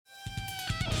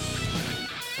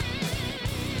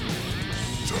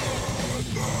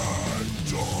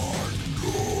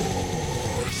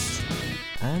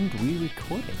And we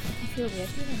recording. I feel weird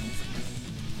doing this.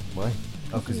 Why?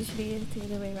 Oh, Because usually it's the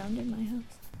other way around in my house.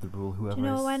 the rule whoever Do you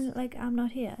know is... when, like, I'm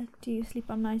not here, do you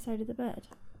sleep on my side of the bed?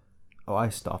 Oh, I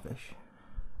starfish.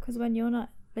 Because when you're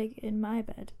not, like, in my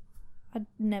bed, I'd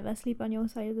never sleep on your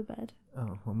side of the bed.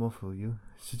 Oh, well, more for you.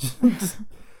 So just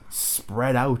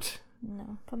spread out.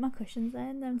 No. Put my cushions there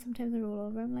and then sometimes I roll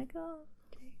over. I'm like, oh,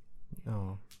 okay.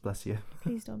 Oh, bless you.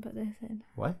 Please don't put this in.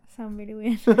 Why? Sound really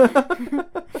weird.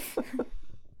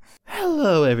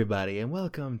 Hello, everybody, and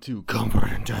welcome to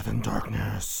Comfort in Death and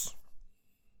Darkness.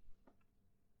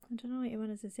 I don't know what you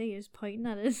want us to say. You're just pointing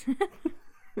at us.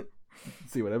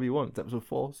 See whatever you want. It's episode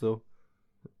 4, so...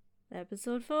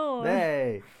 Episode 4.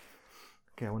 Hey!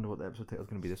 Okay, I wonder what the episode title is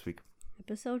going to be this week.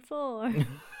 Episode 4.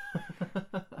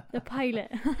 The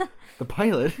pilot. The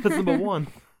pilot? That's number 1.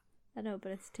 I know,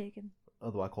 but it's taken.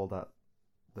 Although I call that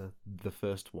the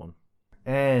first one.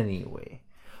 Anyway.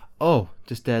 Oh,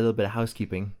 just a little bit of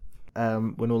housekeeping.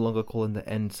 We're no longer calling the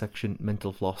end section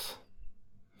Mental Floss.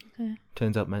 Okay.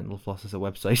 Turns out Mental Floss is a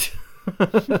website.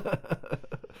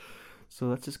 So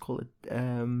let's just call it...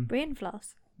 Brain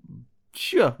floss.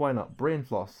 Sure, why not? Brain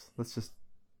Floss. Let's just...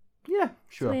 Yeah,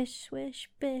 sure. Swish, swish,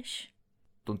 bish.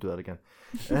 Don't do that again.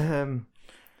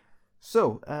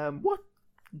 What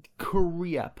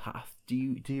career path do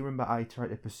you remember I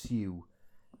tried to pursue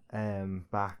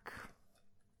back,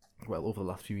 well, over the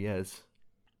last few years?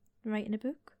 Writing a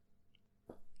book?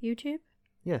 YouTube?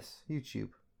 Yes, YouTube.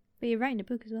 But you're writing a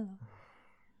book as well.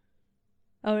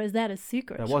 Or is that a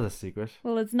secret? That was a secret.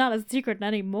 Well, it's not a secret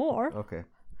anymore. Okay.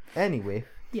 Anyway,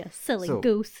 You silly So-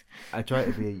 goose. I tried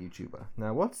to be a YouTuber.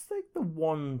 Now, what's like the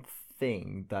one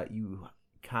thing that you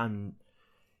can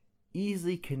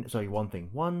easily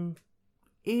one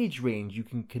age range you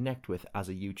can connect with as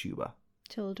a YouTuber?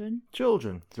 Children.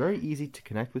 Children. It's very easy to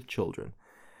connect with children.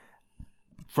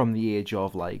 From the age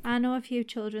of like... I know a few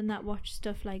children that watch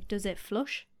stuff like Does It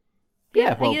Flush?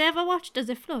 Yeah, well... You never watched Does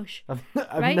It Flush? I've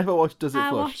right? never watched Does It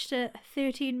I Flush. watched a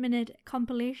 13-minute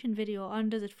compilation video on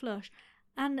Does It Flush,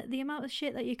 and the amount of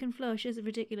shit that you can flush is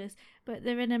ridiculous. But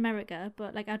they're in America,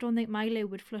 but like I don't think Milo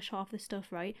would flush half the stuff,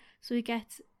 right? So he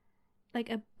gets like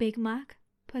a Big Mac,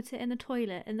 puts it in the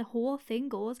toilet, and the whole thing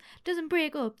goes. Doesn't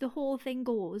break up, the whole thing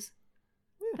goes.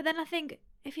 Yeah. But then I think,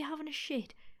 if you're having a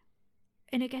shit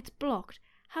and it gets blocked,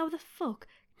 how the fuck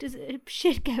does a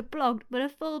shit get blocked but a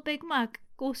full Big Mac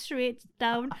goes straight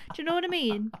down? Do you know what I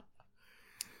mean?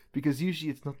 Because usually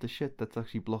it's not the shit that's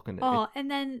actually blocking it. Oh, and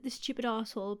then the stupid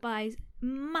arsehole buys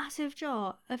massive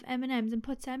jar of M&Ms and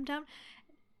puts them down.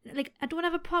 Like, I don't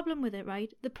have a problem with it,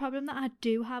 right? The problem that I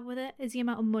do have with it is the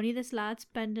amount of money this lad's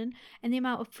spending and the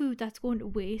amount of food that's going to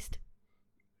waste.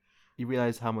 You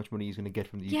realise how much money he's going to get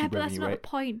from the YouTube Yeah, but that's revenue, not right? the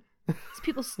point. It's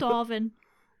people starving.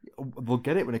 They'll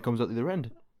get it when it comes out the other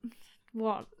end.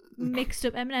 What? Mixed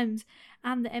up M&Ms,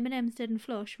 and the M&Ms didn't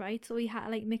flush, right? So we had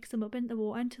to like mix them up into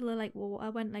water until the like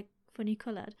water went like funny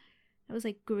coloured. It was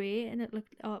like grey and it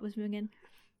looked, it was ringing.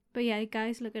 But yeah,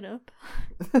 guys, look it up.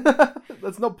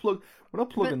 That's not plug. We're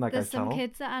not plugging that There's guy's some channel.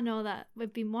 kids that I know that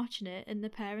have been watching it, and the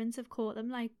parents have caught them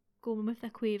like going with their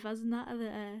quavers and that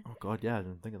Oh god, yeah, I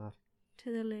didn't think of that.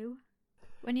 to the loo.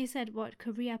 When you said what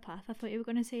career path, I thought you were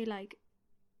going to say like,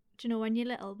 do you know when you're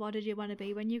little, what did you want to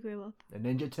be when you grew up? A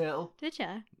Ninja Turtle? Did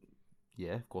you?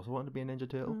 Yeah, of course I wanted to be a Ninja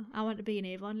Turtle. Oh, I want to be an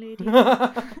Avon lady.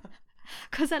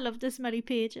 Because I love the smelly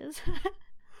pages.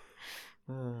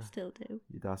 Still do.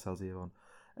 Your dad sells Avon.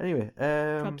 Anyway,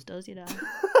 Props does, you know.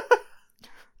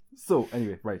 So,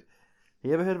 anyway, right.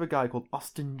 You ever heard of a guy called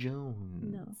Austin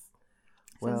Jones? No.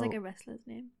 Well, Sounds like a wrestler's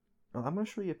name. I'm going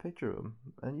to show you a picture of him,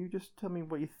 and you just tell me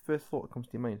what your first thought comes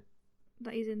to your mind.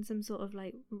 That he's in some sort of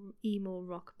like emo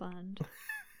rock band.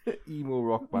 Emo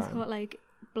rock band. He's got like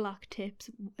black tips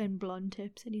and blonde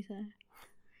tips in his hair.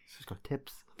 He's got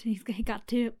tips. He got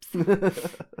tips.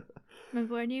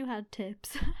 Remember when you had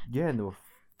tips? Yeah, and they were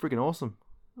friggin' awesome.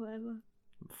 Whatever.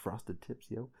 Frosted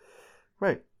tips, yo.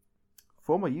 Right.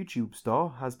 Former YouTube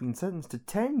star has been sentenced to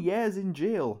 10 years in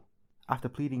jail after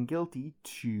pleading guilty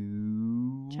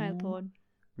to... Child porn.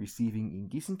 Receiving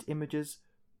indecent images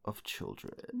of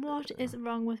children. What is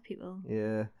wrong with people?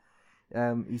 Yeah.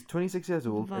 He's 26 years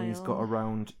old and he's got Vile.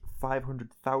 around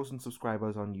 500,000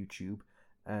 subscribers on YouTube,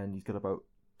 and he's got about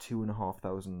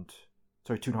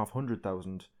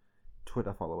 2,500,000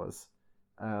 Twitter followers.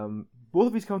 Both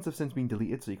of his accounts have since been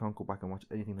deleted, so you can't go back and watch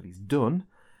anything that he's done.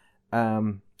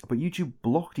 But YouTube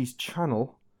blocked his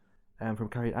channel from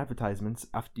carrying advertisements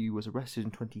after he was arrested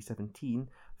in 2017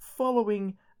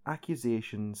 following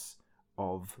accusations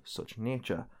of such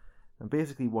nature. And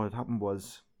basically what had happened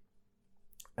was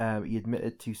he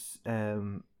admitted to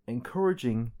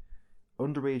encouraging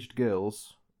underage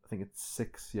girls think it's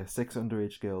six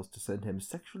underage girls to send him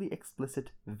sexually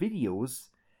explicit videos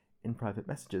in private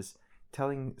messages,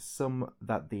 telling some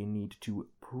that they need to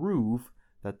prove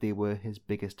that they were his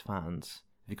biggest fans.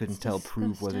 If you couldn't tell,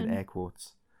 prove was in air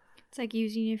quotes. It's like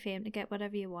using your fame to get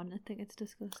whatever you want. I think it's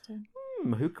disgusting.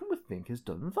 Who can we think has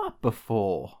done that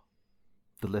before?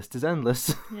 The list is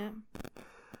endless. Yeah.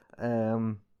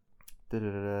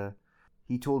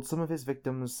 He told some of his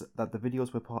victims that the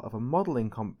videos were part of a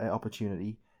modelling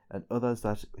opportunity, and others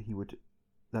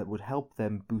that would help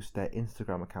them boost their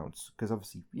Instagram accounts. Because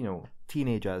obviously, you know,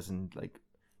 teenagers and like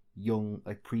young,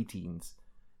 like preteens,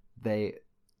 they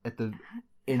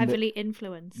heavily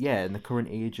influenced. Yeah, in the current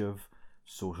age of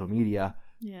social media,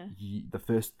 yeah, the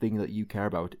first thing that you care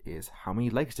about is how many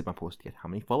likes did my post get, how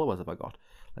many followers have I got.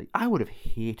 Like, I would have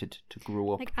hated to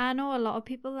grow up. Like, I know a lot of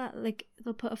people that, like,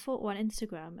 they'll put a photo on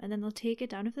Instagram and then they'll take it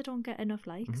down if they don't get enough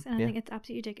likes. And I think it's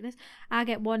absolutely ridiculous. I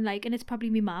get one like and it's probably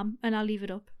me mum and I'll leave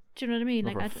it up. Do you know what I mean?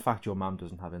 Like, for a fact, your mum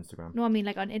doesn't have Instagram. No, I mean,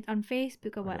 like, on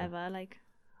Facebook or whatever. Like,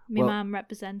 my mum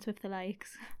represents with the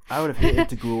likes. I would have hated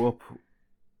to grow up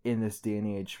in this day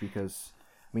and age because,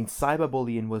 I mean,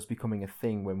 cyberbullying was becoming a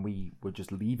thing when we were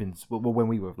just leaving, when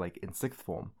we were, like, in sixth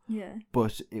form. Yeah.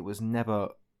 But it was never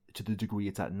to the degree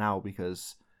it's at now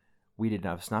because we didn't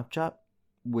have Snapchat,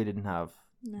 we didn't have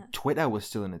Twitter was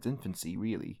still in its infancy,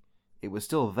 really. It was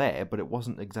still there, but it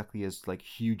wasn't exactly as like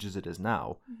huge as it is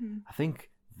now. Mm-hmm. I think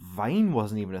Vine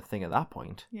wasn't even a thing at that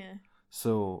point. Yeah.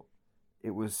 So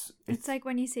it was. It's like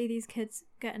when you see these kids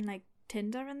getting like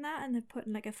Tinder and that, and they're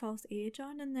putting like a false age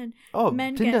on, and then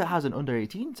Tinder has an under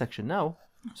 18 section now,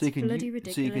 so you can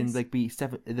ridiculous. So you can like be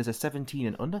there's a 17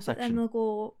 and under section. And they'll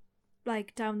go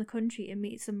like down the country and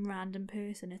meet some random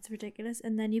person. It's ridiculous.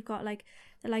 And then you've got like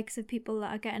the likes of people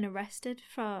that are getting arrested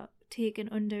for taking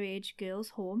underage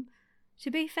girls home. To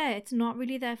be fair, it's not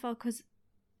really their fault because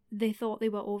they thought they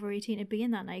were over 18 to be in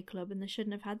that nightclub and they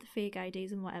shouldn't have had the fake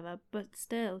IDs and whatever. But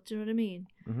still, do you know what I mean?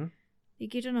 Mm-hmm.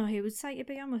 Like, you don't know who would cite you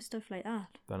be on with stuff like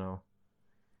that. I know.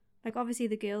 Like, obviously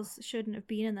the girls shouldn't have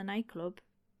been in the nightclub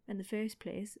in the first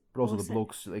place. But also the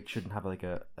blokes like shouldn't have like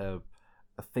a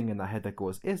thing in their head that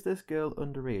goes, is this girl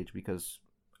underage? Because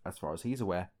as far as he's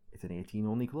aware, it's an 18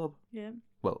 only club. Yeah.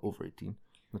 Well, over 18.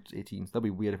 Not 18. That'd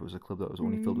be weird if it was a club that was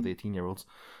only filled with 18-year-olds.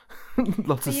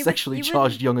 Lots of sexually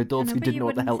charged young adults who didn't know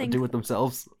what the hell to do with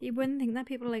themselves. You wouldn't think that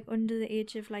people like under the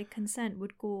age of like consent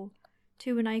would go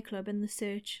to a nightclub in the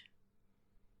search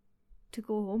to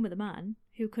go home with a man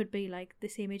who could be like the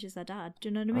same age as their dad. Do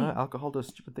you know what I mean? Alcohol does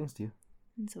stupid things to you.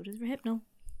 And so does Rohypnol.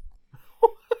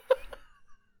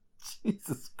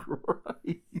 Jesus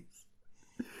Christ.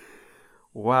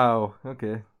 Wow.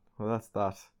 Okay. Well, that's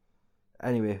that.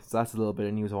 Anyway, so that's a little bit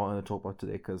of news I wanted to talk about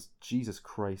today, because Jesus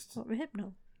Christ. What,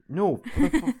 Rohypnol? No,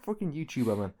 fucking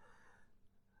YouTuber, man.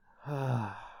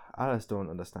 I just don't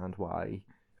understand why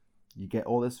you get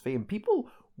all this fame. People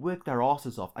work their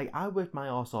asses off. I worked my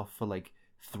ass off for like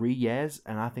 3 years,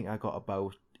 and I think I got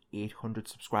about 800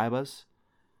 subscribers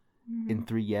in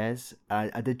 3 years.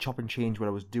 I did chop and change what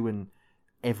I was doing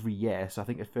every year. So I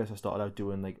think at first I started out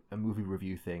doing like a movie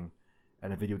review thing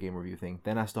and a video game review thing.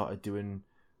 Then I started doing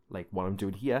like what I'm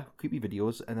doing here, creepy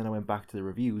videos, and then I went back to the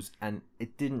reviews, and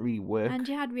it didn't really work. And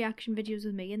you had reaction videos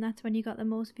with me, and that's when you got the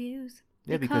most views.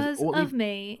 Yeah, because of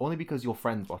me. Only because your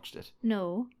friends watched it.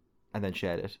 No. And then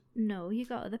shared it. No, you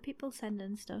got other people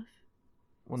sending stuff.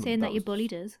 Saying that you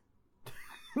bullied us.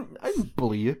 I didn't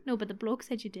bully you. No, but the bloke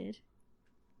said you did.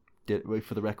 Wait,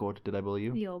 for the record, did I bully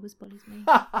you? He always bullies me.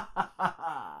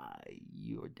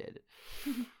 You're dead.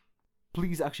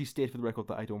 Please actually state for the record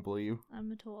that I don't bully you.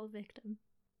 I'm a total victim.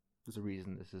 There's a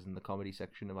reason this is in the comedy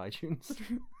section of iTunes.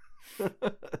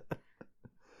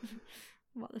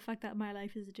 What, the fact that my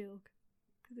life is a joke?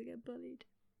 Because I get bullied.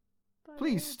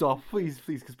 Please stop, please,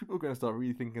 because people are going to start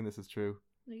really thinking this is true.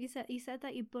 No, you said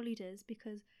that you bullied us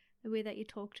because the way that you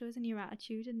talked to us and your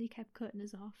attitude, and you kept cutting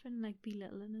us off and like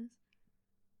belittling us.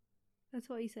 That's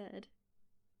what he said.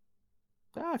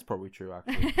 That's probably true,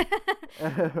 actually.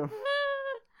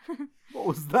 What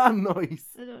was that noise?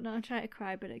 I don't know. I'm trying to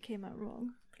cry, but it came out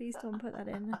wrong. Please don't put that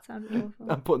in. That sounded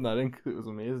awful. I'm putting that in because it was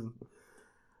amazing.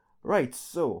 Right,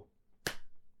 so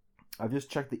I've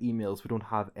just checked the emails. We don't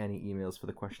have any emails for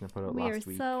the question I put out last week.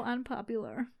 We are so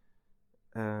unpopular.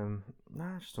 I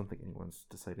just don't think anyone's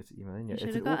decided to email in yet. You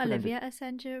should have got Olivia to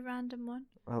send you a random one.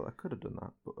 Well, I could have done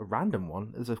that, but a random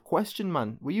one is a question,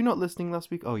 man. Were you not listening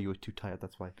last week? Oh, you were too tired,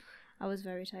 that's why. I was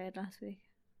very tired last week.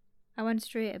 I went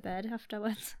straight to bed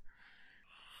afterwards.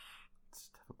 Let's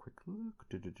have a quick look.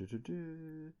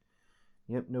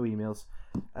 Yep, no emails.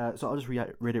 So I'll just read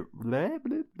it.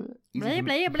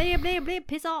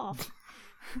 Piss off.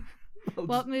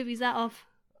 What movie's that off?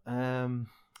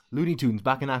 Looney Tunes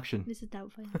back in action. This is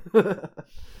doubtful.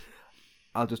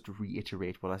 I'll just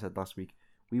reiterate what I said last week.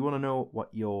 We want to know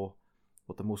what the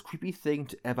most creepy thing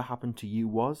to ever happen to you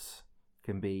was.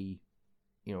 Can be,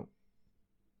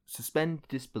 suspend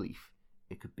disbelief.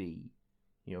 It could be,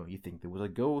 you think there was a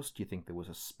ghost, you think there was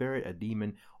a spirit, a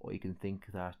demon, or you can think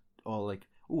that, I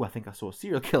think I saw a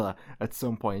serial killer at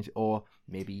some point, or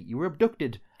maybe you were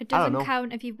abducted. It doesn't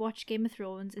count if you've watched Game of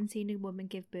Thrones and seen a woman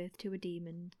give birth to a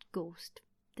demon ghost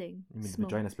thing. You mean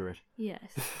vagina spirit?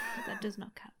 Yes, that does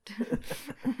not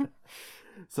count.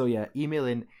 So yeah, email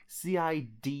in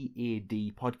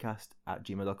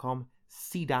cidadpodcast@gmail.com,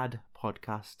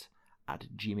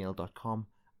 cidadpodcast@gmail.com.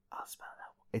 I'll spell it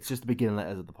out. It's just the beginning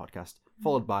letters of the podcast,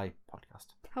 followed by podcast.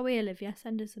 How are you, Olivia?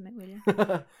 Send us something, will you?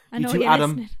 I You know too, you're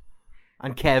Adam. listening.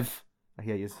 And Kev. I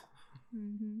hear yous.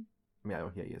 Mm-hmm. Yeah, I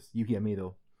don't hear yous. You hear me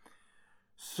though.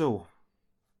 So,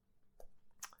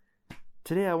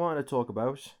 today I wanted to talk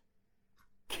about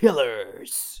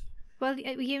killers. Well,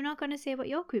 you're not going to say what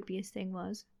your creepiest thing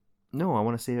was. No, I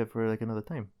want to save it for another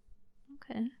time.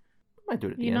 Okay. I might do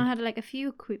it at the You've end. not had a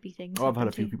few creepy things. Oh, I've had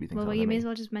a happen few to you. creepy things Well, happen you to may me. as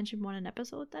well just mention one an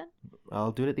episode then.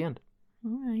 I'll do it at the end.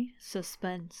 Alright.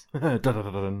 Suspense.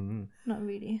 Dun-dun-dun-dun. Not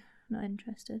really. Not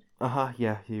interested.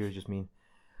 Yeah, you were just mean.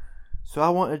 So I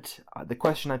wanted, the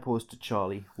question I posed to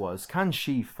Charlie was, can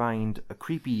she find a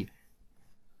creepy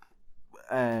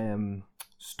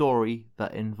story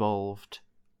that involved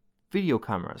video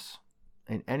cameras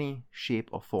in any shape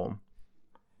or form?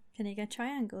 Can you get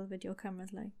triangle video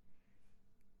cameras like?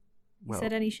 You Well,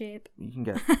 said any shape. You can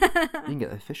get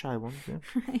the fisheye ones, yeah.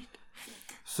 Right.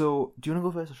 So, do you want to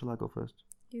go first or shall I go first?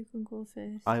 You can go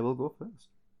first. I will go first.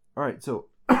 Alright, so...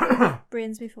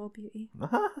 Brains before beauty.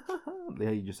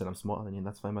 Yeah, you just said I'm smarter than you,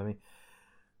 that's fine by me.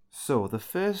 So, the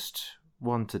first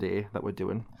one today that we're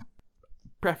doing...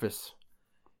 Preface.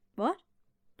 What?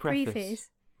 Preface.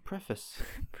 Preface. Preface.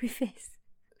 Preface.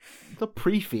 It's a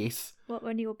preface. What,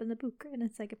 when you open the book and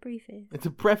it's like a preface? It's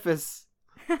a preface.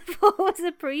 What was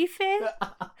a preface?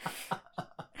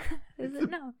 Is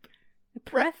it not? A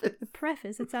preface. A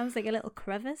preface. It sounds like a little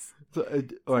crevice. So,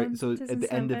 alright, so Doesn't at the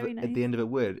sound end of very at the end of a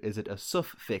word, is it a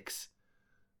suffix?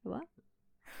 What?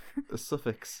 A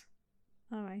suffix.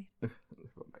 Alright. Never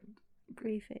mind.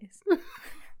 Preface.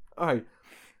 Alright.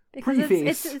 Because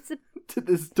Preface it's to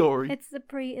the story.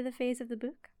 the face of the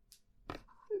book.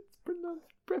 It's pronounced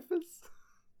preface.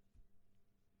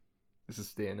 This is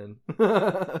staying in.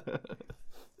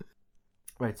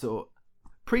 Right, so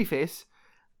preface.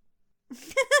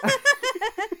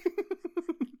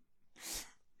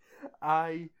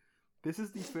 This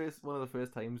is one of the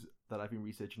first times that I've been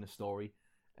researching a story,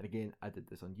 and again, I did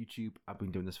this on YouTube. I've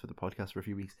been doing this for the podcast for a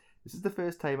few weeks. This is the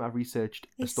first time I've researched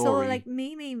a It's story. so like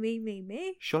me.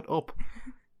 Shut up.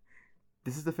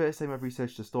 This is the first time I've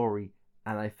researched a story,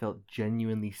 and I felt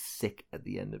genuinely sick at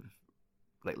the end of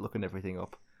looking everything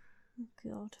up. Oh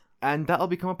God. And that'll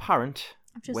become apparent.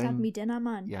 I've just had me dinner,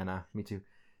 man. Yeah, nah, me too.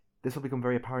 This will become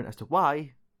very apparent as to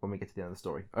why when we get to the end of the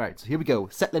story. Alright, so here we go.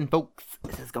 Settle in, folks.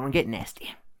 This is going to get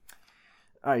nasty.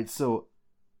 Alright, so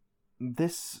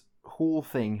this whole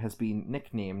thing has been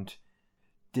nicknamed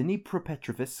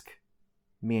Dnipropetrovsk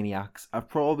Maniacs. I've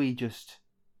probably just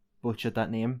butchered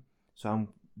that name. So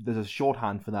there's a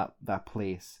shorthand for that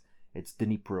place. It's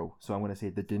Dnipro. So I'm going to say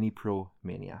the Dnipro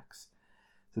Maniacs.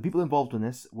 So the people involved in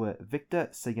this were Viktor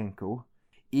Sayenko,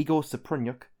 Igor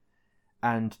Saprunyuk,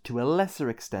 and to a lesser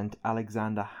extent,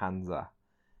 Alexander Hanza.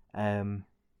 And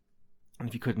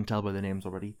if you couldn't tell by the names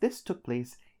already, this took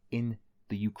place in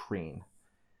the Ukraine.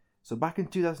 So back in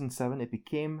 2007, it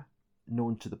became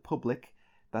known to the public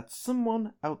that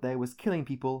someone out there was killing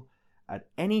people at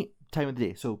any time of the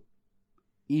day. So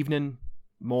evening,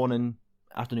 morning,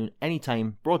 afternoon, any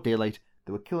time, broad daylight,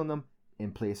 they were killing them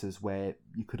in places where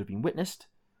you could have been witnessed.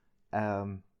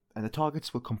 And the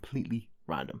targets were completely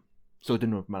random. So it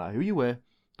didn't matter who you were,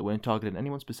 they weren't targeting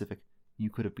anyone specific, you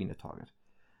could have been a target.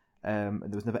 And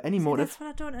there was never any motive. That's what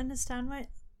I don't understand. Right?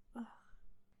 Do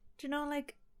you know,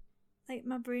 like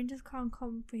my brain just can't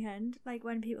comprehend,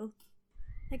 when people,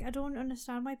 I don't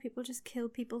understand why people just kill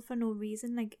people for no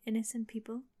reason, innocent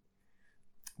people.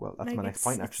 Well, that's my next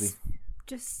point, actually. It's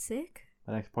just sick.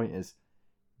 My next point is,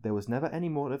 there was never any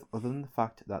motive other than the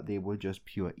fact that they were just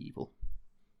pure evil.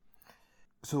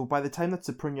 So by the time that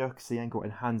Saprunyuk, Sayenko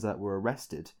and Hanza were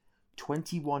arrested,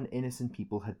 21 innocent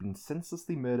people had been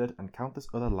senselessly murdered and countless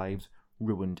other lives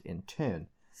ruined in turn.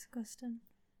 Disgusting.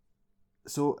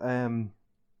 So,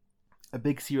 a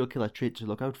big serial killer trait to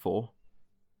look out for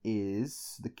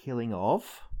is the killing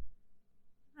of...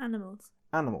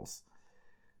 Animals.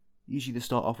 Usually they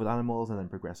start off with animals and then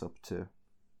progress up to,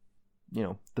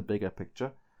 the bigger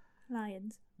picture.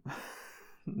 Lions.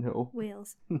 No.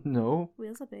 Whales. No.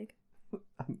 Whales are big.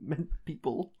 I meant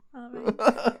people. Alright.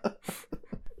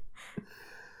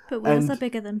 But whales And- are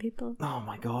bigger than people. Oh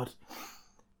my god.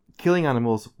 Killing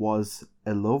animals was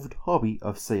a loved hobby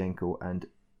of Sayenko and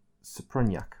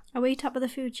Seprunyak. Are we top of the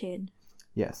food chain?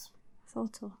 Yes.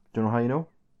 Thought so. Do you know how you know?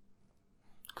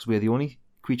 Because we're the only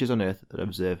creatures on Earth that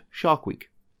observe Shark Week.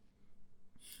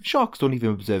 Sharks don't even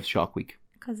observe Shark Week.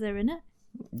 Because they're in it.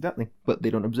 Exactly. But they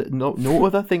don't observe... No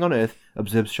other thing on Earth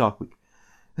observes Shark Week.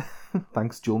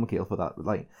 Thanks, Joel McHale, for that.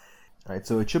 Right,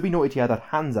 so it should be noted here that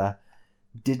Hansa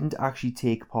didn't actually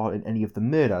take part in any of the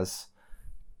murders.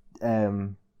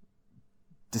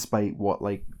 Despite what,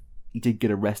 he did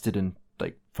get arrested and,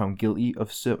 found guilty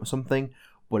of something,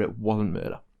 but it wasn't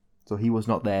murder. So he was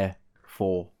not there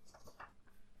for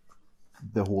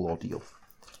the whole ordeal.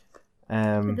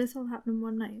 Did this all happen in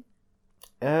one night?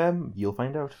 You'll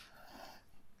find out.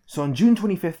 So on June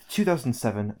 25th,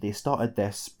 2007, they started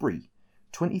their spree.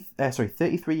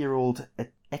 33-year-old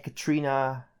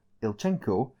Ekaterina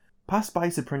Ilchenko passed by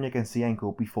Seprunyak and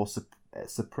Sayenko before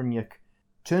Seprunyak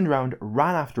turned around,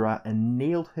 ran after her, and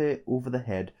nailed her over the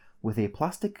head with a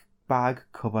plastic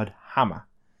bag-covered hammer.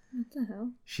 What the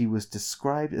hell? She was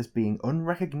described as being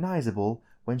unrecognisable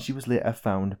when she was later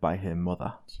found by her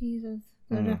mother. Jesus.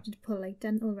 They'd have to pull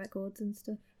dental records and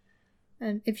stuff.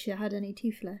 And if she had any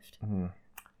teeth left.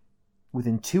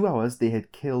 Within 2 hours, they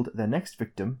had killed their next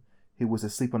victim, who was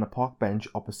asleep on a park bench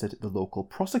opposite the local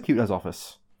prosecutor's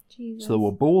office. Jesus. So they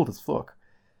were bold as fuck.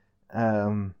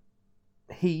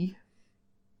 He,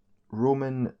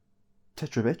 Roman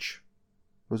Petrovich,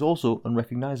 was also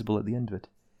unrecognisable at the end of it.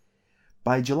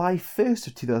 By July 1st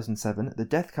of 2007, the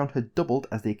death count had doubled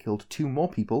as they killed 2 more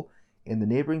people in the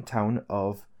neighbouring town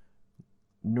of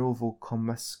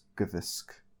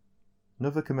Novokomeskovsk.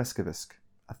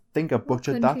 I think I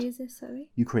butchered what that. country is this, sorry?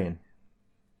 Ukraine.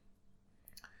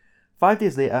 5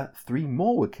 days later, 3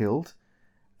 more were killed,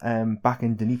 back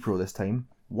in Dnipro this time,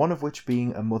 one of which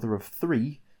being a mother of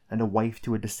 3 and a wife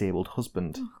to a disabled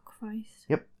husband. Oh, Christ.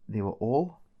 Yep, they were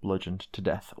all bludgeoned to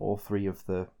death, all 3 of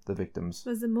the victims.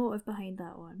 Was the motive behind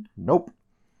that one? Nope.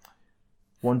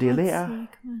 One day God's later,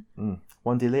 sake, man.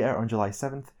 on July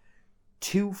 7th,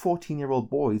 2 14-year-old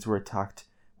boys were attacked,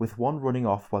 with one running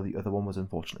off while the other one was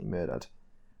unfortunately murdered.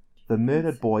 The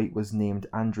murdered boy was named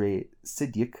Andrei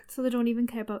Sidyuk. So they don't even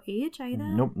care about age either?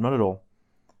 Nope, not at all.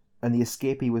 And the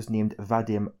escapee was named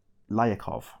Vadim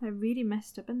Lyakov. They're really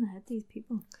messed up in the head, these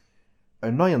people.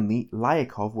 Annoyingly,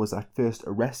 Lyakov was at first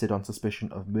arrested on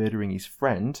suspicion of murdering his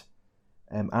friend,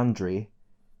 Andrei,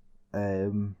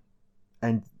 and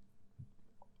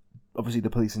obviously the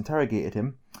police interrogated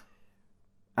him,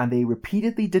 and they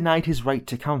repeatedly denied his right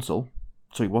to counsel,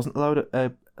 so he wasn't allowed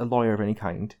a lawyer of any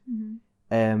kind,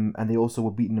 and they also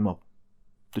were beating him up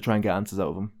to try and get answers out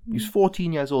of him. He was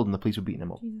 14 years old and the police were beating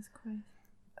him up. Jesus Christ.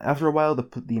 After a while,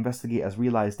 the investigators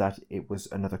realised that it was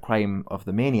another crime of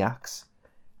the maniacs,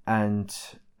 and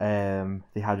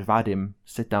they had Vadim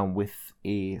sit down with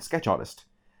a sketch artist.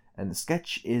 And the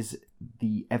sketch is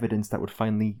the evidence that would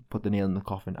finally put the nail in the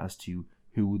coffin as to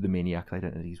who the maniac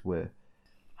identities were.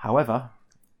 However,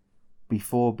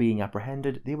 before being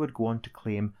apprehended, they would go on to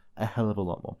claim a hell of a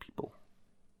lot more people.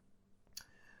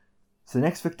 So the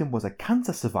next victim was a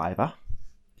cancer survivor.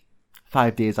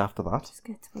 5 days after that, Just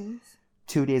gets worse.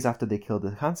 2 days after they killed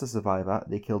the cancer survivor,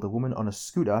 they killed a woman on a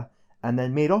scooter and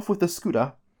then made off with the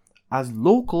scooter as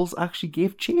locals actually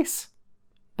gave chase.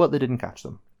 But they didn't catch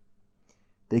them.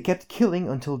 They kept killing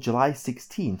until July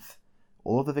 16th.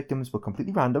 All of the victims were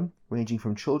completely random, ranging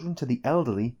from children to the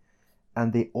elderly,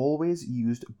 and they always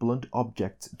used blunt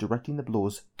objects, directing the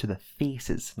blows to the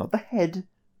faces. Not the head,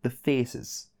 the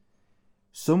faces.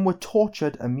 Some were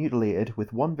tortured and mutilated,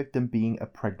 with one victim being a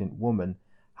pregnant woman,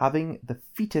 having the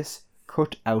fetus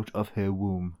cut out of her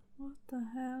womb. What the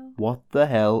hell? What the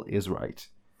hell is right?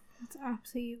 That's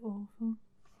absolutely awful.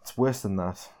 It's worse than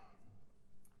that.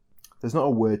 There's not a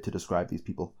word to describe these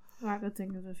people. I could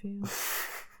think of a few.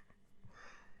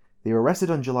 They were arrested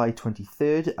on July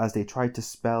 23rd as they tried to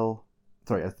sell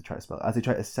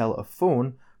a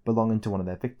phone belonging to one of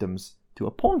their victims to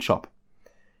a pawn shop.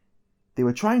 They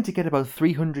were trying to get about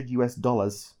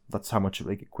 $300, that's how much it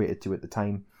equated to at the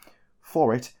time,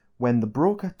 for it, when the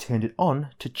broker turned it on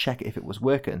to check if it was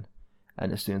working.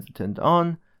 And as soon as it turned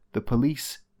on, the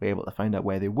police were able to find out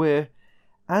where they were,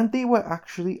 and they were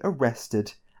actually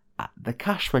arrested at the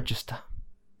cash register.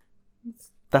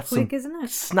 That's Quick, some isn't it?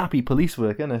 snappy police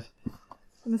work, isn't it?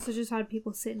 They must have just had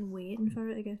people sitting waiting for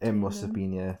it to get It must have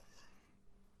been, yeah.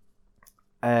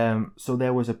 So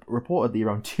there was reportedly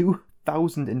around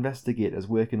 2,000 investigators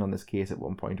working on this case at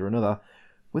one point or another,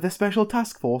 with a special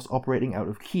task force operating out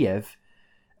of Kiev,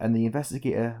 and the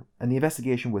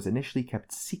investigation was initially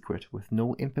kept secret with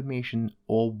no information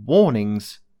or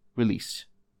warnings released.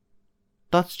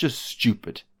 That's just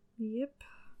stupid. Yep.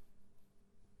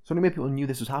 So the only way people knew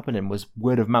this was happening was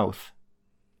word of mouth.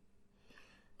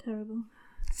 Terrible.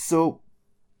 So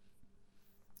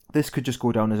this could just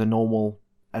go down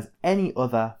as any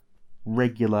other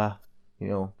regular,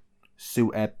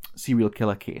 serial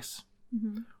killer case.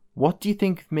 Mm-hmm. What do you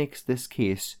think makes this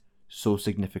case so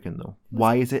significant, though?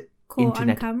 Why is it Caught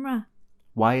on camera.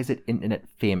 Why is it internet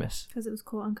famous? Because it was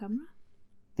caught on camera.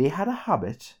 They had a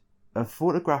habit of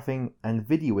photographing and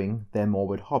videoing their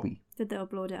morbid hobby. Did they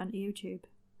upload it onto YouTube?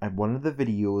 And one of the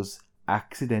videos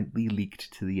accidentally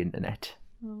leaked to the internet.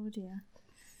 Oh dear.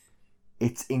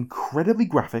 It's incredibly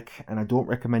graphic, and I don't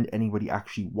recommend anybody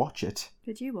actually watch it.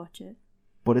 Did you watch it?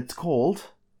 But it's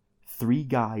called 3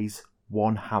 Guys,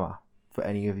 1 Hammer, for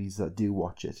any of you that do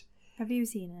watch it. Have you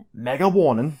seen it? Mega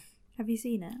warning. Have you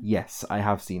seen it? Yes, I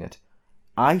have seen it.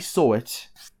 I saw it.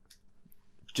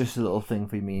 Just a little thing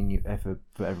for me and you, for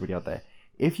everybody out there.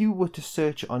 If you were to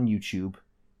search on YouTube,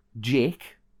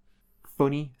 Jake,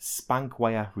 funny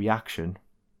Spankwire reaction,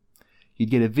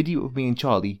 you'd get a video of me and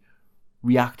Charlie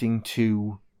reacting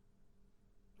to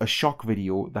a shock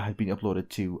video that had been uploaded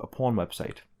to a porn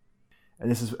website.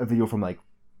 And this is a video from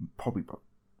probably about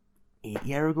 8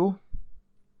 years ago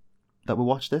that we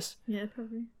watched this. Yeah,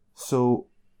 probably. So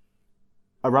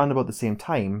around about the same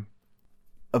time,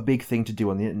 a big thing to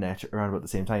do on the internet around about the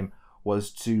same time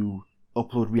was to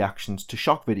upload reactions to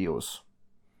shock videos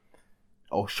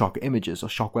or shock images or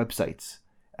shock websites.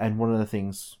 And one of the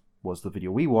things was the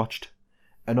video we watched.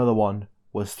 Another one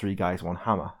was 3 Guys, 1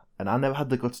 Hammer. And I never had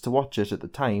the guts to watch it at the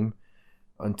time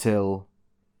until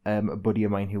a buddy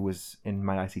of mine who was in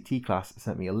my ICT class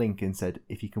sent me a link and said,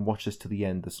 if you can watch this to the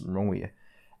end, there's something wrong with you.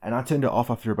 And I turned it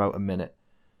off after about a minute.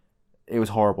 It was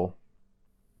horrible.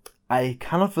 I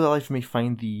cannot for the life of me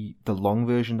find the long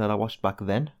version that I watched back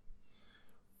then.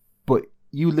 But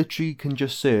you literally can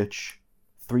just search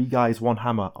 3 Guys, 1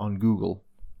 Hammer on Google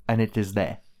and it is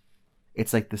there.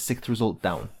 It's like the 6th result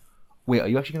down. Wait, are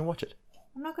you actually going to watch it?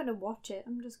 I'm not going to watch it.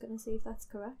 I'm just going to see if that's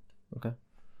correct. Okay.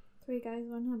 3 Guys,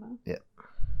 1 Hammer. Yep.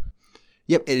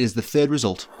 Yep, it is the 3rd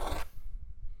result.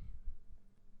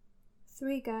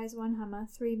 3 Guys, 1 Hammer.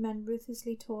 3 men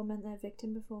ruthlessly torment their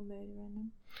victim before murdering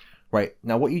them. Right,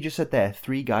 now what you just said there,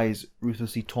 3 guys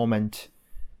ruthlessly torment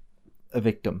a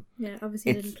victim. Yeah,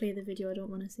 obviously I didn't play the video, I don't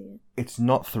want to see it. It's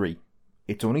not 3.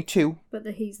 It's only 2. But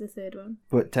he's the 3rd one.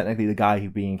 But technically the guy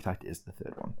who's being attacked is the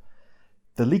 3rd one.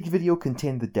 The leaked video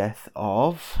contained the death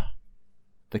of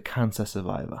the cancer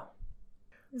survivor.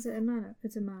 Is it a man?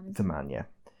 It's a man. It's a man, yeah.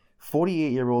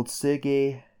 48-year-old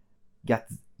Sergei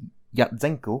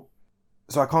Yatsenko.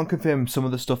 So I can't confirm some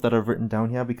of the stuff that I've written down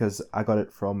here because I got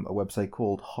it from a website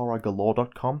called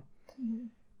horrorgalore.com. Mm-hmm.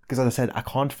 Because as I said, I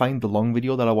can't find the long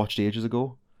video that I watched ages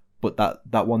ago, but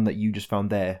that one that you just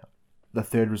found there, the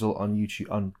 3rd result on YouTube,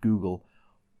 on Google,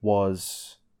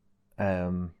 was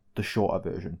the shorter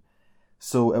version.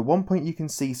 So at one point you can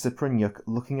see Saprunyuk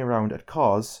looking around at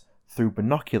cars through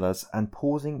binoculars and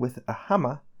posing with a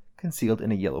hammer concealed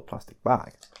in a yellow plastic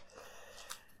bag.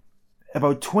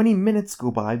 About 20 minutes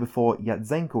go by before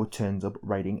Yatsenko turns up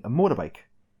riding a motorbike.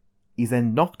 He's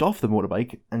then knocked off the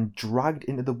motorbike and dragged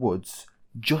into the woods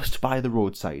just by the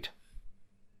roadside.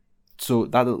 So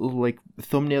that little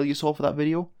thumbnail you saw for that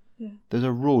video, yeah. There's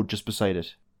a road just beside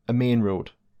it, a main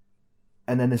road.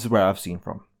 And then this is where I've seen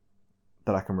from,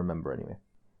 that I can remember anyway.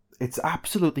 It's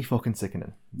absolutely fucking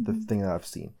sickening, the thing that I've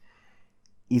seen.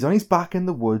 He's on his back in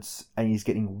the woods and he's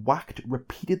getting whacked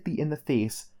repeatedly in the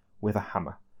face with a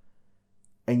hammer.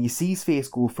 And you see his face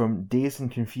go from dazed and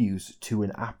confused to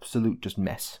an absolute just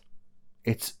mess.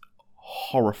 It's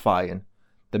horrifying,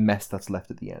 the mess that's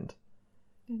left at the end.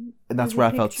 And that's where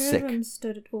I felt sick. Him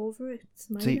stood over it,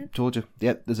 see, told you.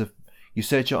 Yep, you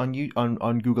search it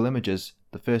on Google Images,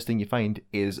 the first thing you find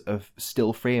is a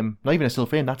still frame. Not even a still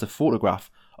frame, that's a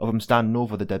photograph of him standing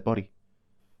over the dead body.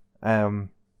 There's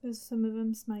some of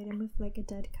them smiling with a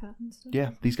dead cat and stuff.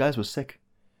 Yeah, these guys were sick.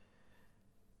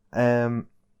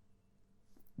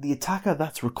 The attacker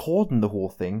that's recording the whole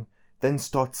thing then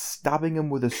starts stabbing him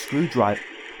with a screwdriver.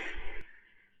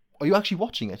 Are you actually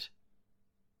watching it?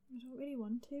 I don't really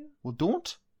want to. Well,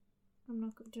 don't. I'm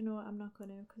not. Do you know what? I'm not going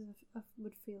to because I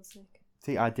would feel sick.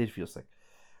 See, I did feel sick.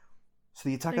 So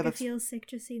the attacker I feel sick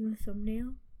just seeing the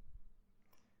thumbnail.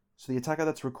 So the attacker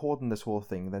that's recording this whole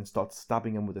thing then starts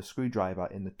stabbing him with a screwdriver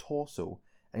in the torso,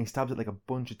 and he stabs it a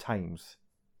bunch of times,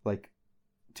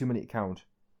 too many to count,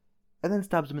 and then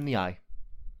stabs him in the eye.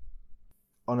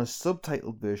 On a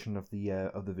subtitled version of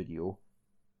the video,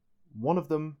 One of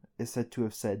them is said to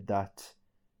have said that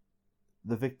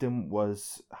the victim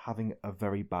was having a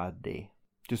very bad day.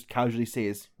 Just casually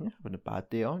says, "You're having a bad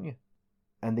day, aren't you?"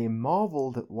 And they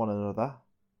marvelled at one another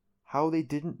how they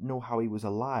didn't know how he was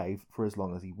alive for as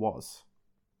long as he was.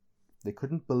 They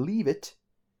couldn't believe it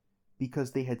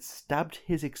because they had stabbed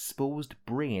his exposed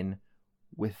brain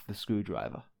with the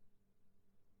screwdriver.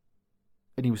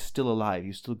 And he was still alive, he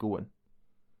was still going.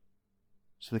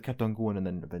 So they kept on going, and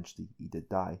then eventually he did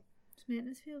die. It's making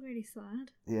us feel really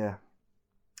sad. Yeah.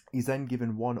 He's then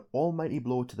given one almighty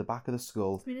blow to the back of the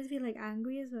skull. It's made us feel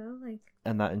angry as well,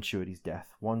 And that ensured his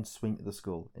death. One swing to the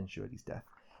skull ensured his death.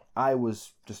 I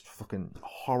was just fucking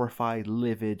horrified,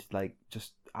 livid,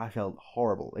 I felt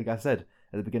horrible. Like I said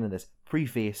at the beginning of this,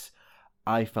 preface,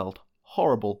 I felt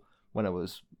horrible when I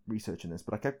was researching this,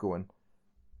 but I kept going.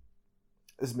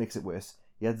 This makes it worse.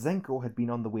 Yatsenko had been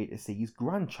on the way to see his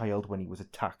grandchild when he was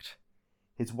attacked.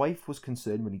 His wife was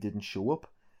concerned when he didn't show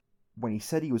up, when he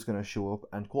said he was going to show up,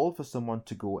 and called for someone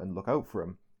to go and look out for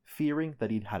him, fearing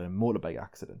that he'd had a motorbike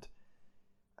accident.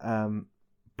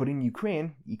 But in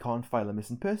Ukraine, you can't file a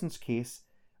missing persons case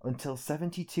until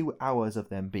 72 hours of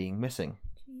them being missing.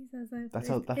 Jesus, that's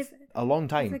a long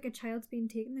time. If a child's been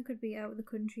taken, they could be out of the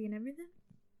country and everything.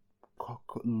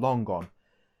 Long gone.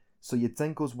 So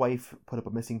Yatsenko's wife put up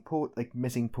a missing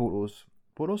photos.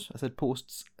 I said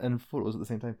posts and photos at the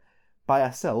same time. By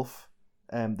herself,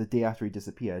 the day after he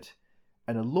disappeared,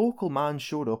 and a local man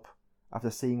showed up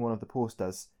after seeing one of the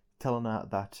posters, telling her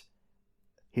that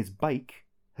his bike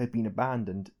had been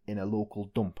abandoned in a local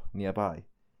dump nearby.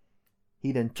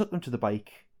 He then took them to the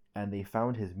bike, and they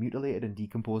found his mutilated and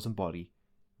decomposing body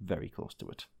very close to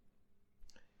it.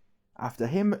 After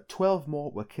him, 12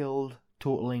 more were killed,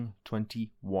 totaling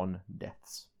 21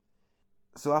 deaths.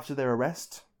 So after their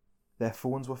arrest, their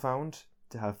phones were found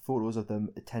to have photos of them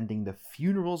attending the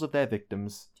funerals of their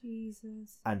victims.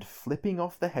 Jesus. And flipping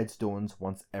off the headstones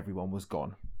once everyone was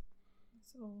gone.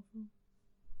 That's awful.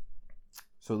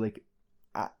 So,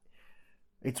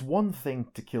 it's one thing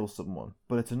to kill someone,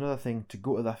 but it's another thing to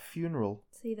go to their funeral,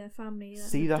 see their family,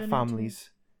 see their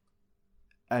families,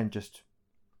 and just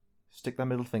stick their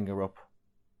middle finger up.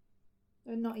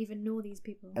 And not even know these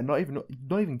people. And not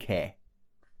even care.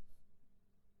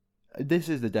 This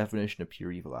is the definition of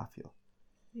pure evil, I feel.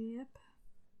 Yep.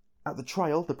 At the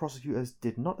trial, the prosecutors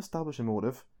did not establish a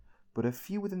motive, but a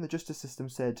few within the justice system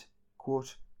said,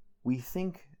 quote, "We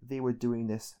think they were doing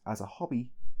this as a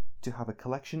hobby to have a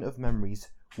collection of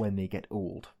memories when they get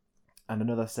old." And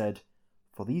another said,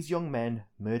 "For these young men,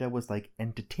 murder was like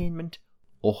entertainment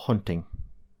or hunting."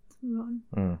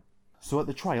 Rotten. So at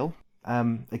the trial,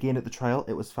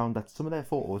 it was found that some of their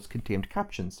photos contained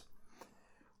captions.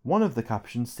 One of the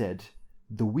captions said,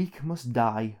 "The weak must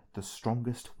die, the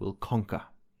strongest will conquer."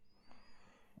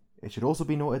 It should also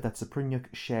be noted that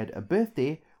Sopryniuk shared a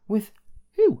birthday with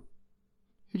who?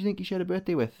 Who do you think he shared a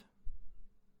birthday with?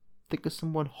 Think of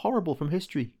someone horrible from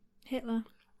history. Hitler.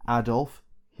 Adolf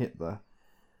Hitler.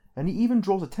 And he even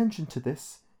draws attention to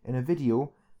this in a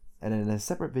video, and in a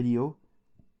separate video,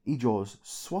 he draws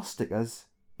swastikas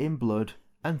in blood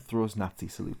and throws Nazi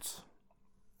salutes.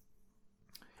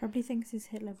 Probably thinks he's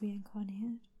Hitler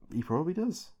reincarnated. He probably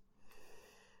does.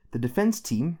 The defense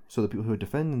team, so the people who are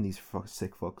defending these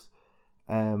sick fucks,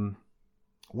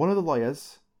 one of the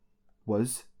lawyers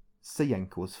was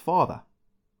Sayenko's father.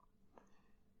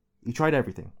 He tried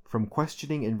everything, from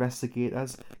questioning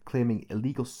investigators, claiming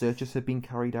illegal searches had been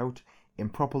carried out,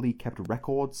 improperly kept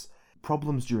records,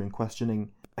 problems during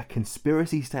questioning, a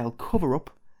conspiracy-style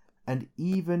cover-up, and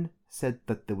even said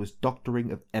that there was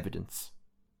doctoring of evidence.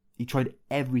 He tried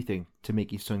everything to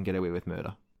make his son get away with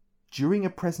murder. During a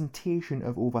presentation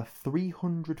of over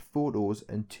 300 photos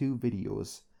and 2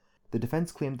 videos, the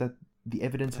defense claimed that the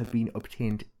evidence had been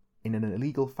obtained in an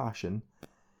illegal fashion,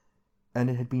 and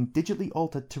it had been digitally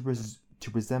altered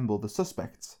to resemble the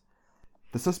suspects.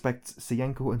 The suspects,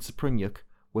 Sayenko and Sopryniuk,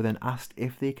 were then asked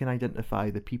if they can identify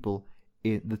the people,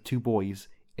 the 2 boys,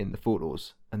 in the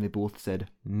photos, and they both said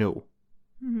no.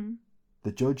 Mm-hmm.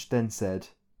 The judge then said,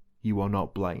 "You are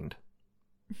not blind."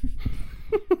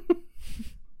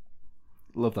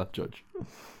 Love that judge.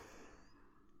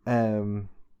 A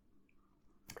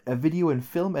video and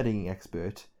film editing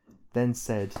expert then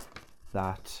said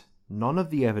that none of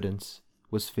the evidence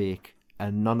was fake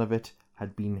and none of it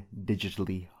had been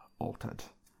digitally altered.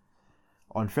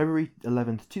 On February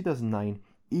 11th, 2009,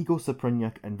 Igor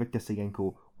Sopryniuk and Viktor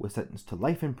Sayenko were sentenced to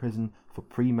life in prison for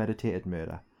premeditated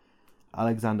murder.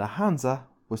 Alexander Hansa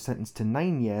was sentenced to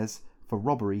 9 years for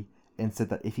robbery and said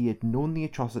that if he had known the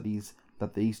atrocities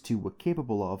that these 2 were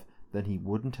capable of, then he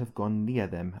wouldn't have gone near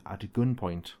them at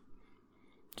gunpoint.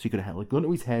 So he could have held a gun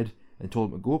to his head and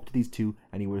told him to go up to these two,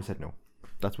 and he would have said no.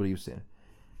 That's what he was saying.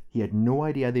 He had no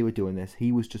idea they were doing this.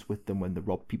 He was just with them when they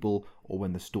robbed people or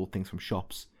when they stole things from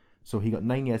shops. So he got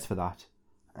 9 years for that.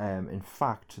 In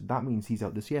fact, that means he's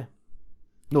out this year.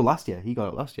 No, last year. He got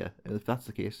out last year, if that's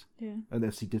the case. Yeah.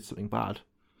 Unless he did something bad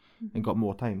and got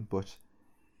more time. But,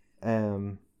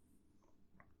 and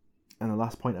the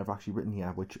last point I've actually written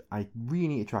here, which I really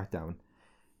need to track down.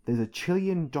 There's a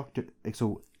Chilean doctor.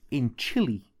 So, in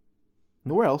Chile,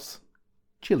 nowhere else,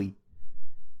 Chile,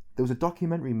 there was a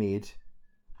documentary made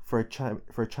for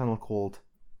a channel called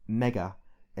Mega,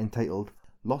 entitled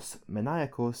Los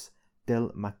Maniacos del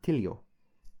Matillo,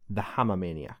 the Hammer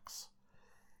Maniacs.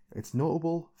 It's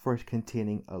notable for it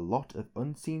containing a lot of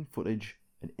unseen footage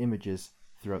and images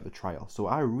throughout the trial. So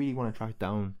I really want to track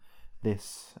down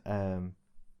this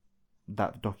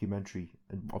that documentary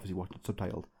and obviously watch it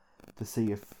subtitled to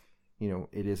see if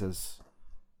it is as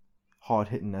hard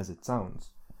hitting as it sounds.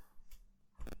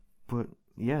 But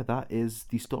yeah, that is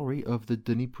the story of the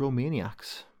Dnipro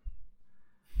Maniacs.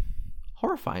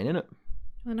 Horrifying, isn't it?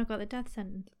 Well, I got the death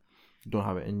sentence. Don't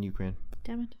have it in Ukraine.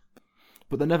 Damn it.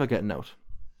 But they're never getting out.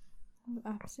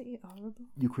 Absolutely horrible.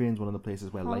 Ukraine's one of the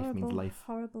places where life means life.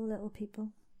 Horrible little people.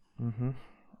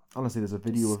 Honestly, there's a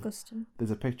video Disgusting.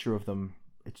 there's a picture of them.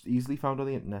 It's easily found on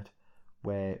the internet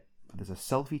where there's a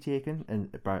selfie taken,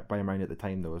 and by a mind at the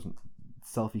time there wasn't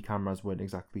selfie cameras weren't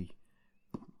exactly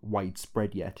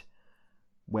widespread yet.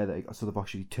 Where they've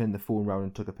actually turned the phone around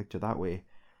and took a picture that way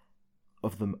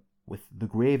of them with the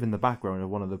grave in the background of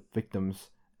one of the victims,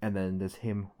 and then there's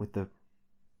him with the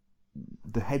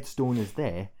headstone is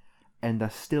there, and they're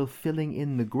still filling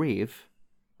in the grave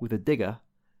with a digger,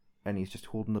 and he's just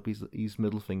holding up his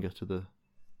middle finger to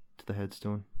the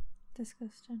headstone.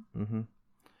 Disgusting.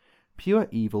 Pure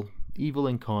evil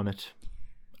incarnate.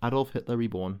 Adolf Hitler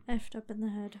reborn. Effed up in the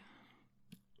head.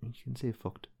 You can say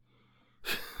fucked.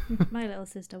 My little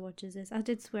sister watches this. I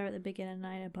did swear at the beginning and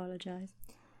I apologise.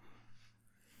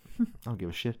 I don't give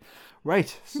a shit.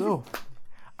 Right, so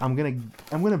I'm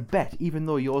gonna bet, even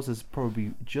though yours is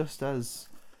probably just as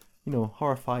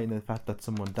horrifying the fact that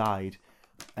someone died,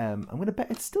 I'm gonna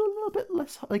bet it's still a little bit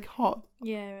less hot.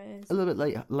 Yeah, it is. A little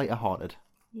bit lighter hearted.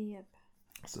 Yep.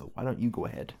 So why don't you go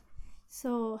ahead?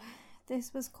 So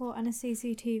this was caught on a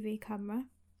CCTV camera.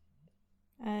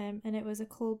 And it was a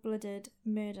cold-blooded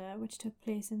murder which took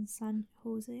place in San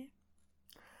Jose.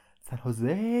 San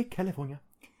Jose, California.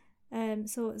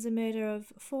 So it was a murder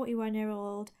of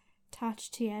 41-year-old Tach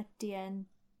Tiet Dien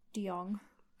Diong.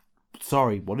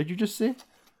 Sorry, what did you just say?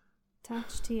 Tach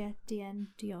Tiet Dien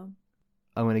Diong.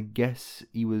 I'm gonna guess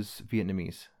he was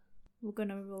Vietnamese. We're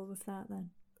gonna roll with that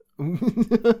then.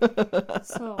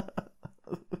 So,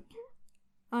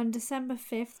 on December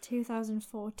 5th,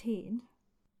 2014...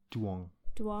 Duong.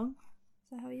 Duong? Is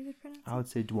that how you would pronounce it? I would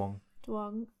say Duong.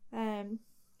 Duong.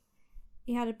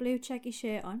 He had a blue checky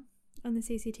shirt on the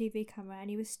CCTV camera, and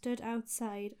he was stood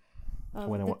outside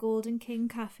of the Golden King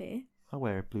Cafe. I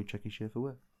wear a blue checky shirt for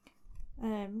work.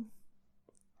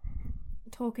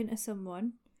 Talking to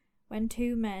someone when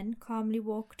two men calmly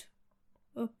walked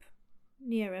up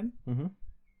near him,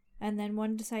 and then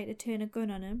one decided to turn a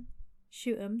gun on him,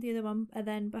 shoot him. The other one, and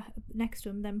then next to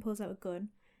him, then pulls out a gun.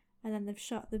 And then they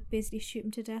basically shoot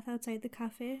him to death outside the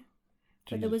cafe.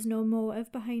 Jesus. But there was no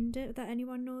motive behind it that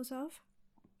anyone knows of.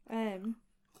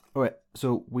 Alright,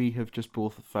 so we have just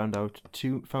both found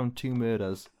two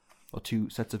murders, or two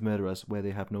sets of murderers where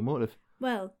they have no motive.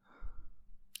 Well,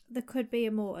 there could be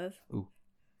a motive. Ooh.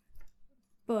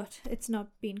 But it's not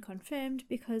been confirmed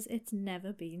because it's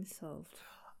never been solved.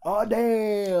 Oh,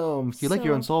 damn! You like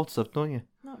your unsolved stuff, don't you?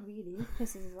 Not really. It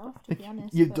pisses us off, to be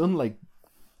honest. You've done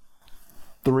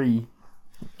 3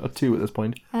 or 2 at this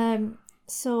point.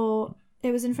 So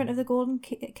it was in front of the Golden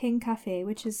King Cafe,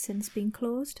 which has since been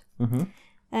closed.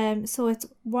 So it's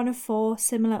one of 4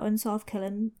 similar unsolved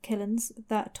killings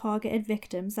that targeted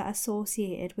victims that are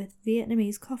associated with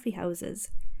Vietnamese coffee houses.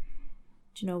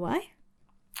 Do you know why?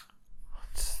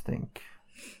 Let's think.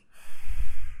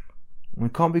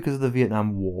 It can't be because of the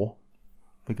Vietnam War,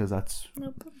 because that's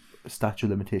statute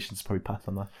of limitations probably passed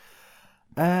on that.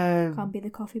 Can't be the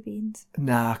coffee beans.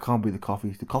 Nah, can't be the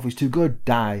coffee. The coffee's too good.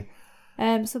 Die.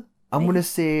 So I'm gonna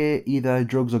say either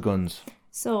drugs or guns.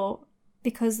 So,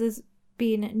 because there's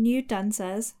been nude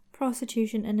dancers,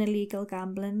 prostitution, and illegal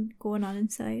gambling going on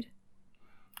inside.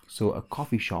 So a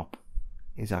coffee shop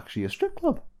is actually a strip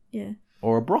club. Yeah.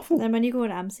 Or a brothel. Then when you go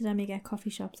to Amsterdam, you get coffee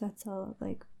shops that sell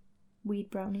weed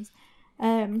brownies.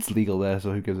 It's legal there,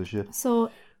 so who gives a shit?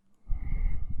 So.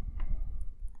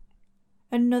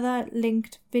 Another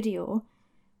linked video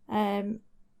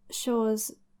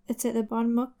shows it's at the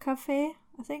Bon Muc Cafe.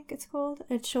 I think it's called.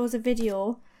 It shows a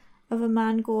video of a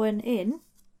man going in,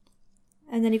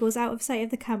 and then he goes out of sight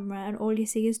of the camera, and all you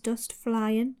see is dust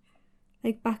flying,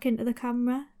 like back into the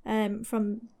camera,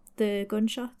 from the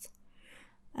gunshot,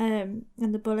 and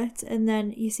the bullet, and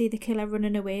then you see the killer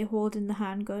running away holding the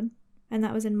handgun, and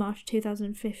that was in March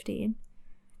 2015.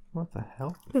 What the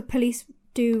hell? But police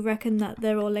do reckon that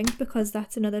they're all linked because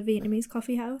that's another Vietnamese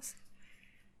coffee house.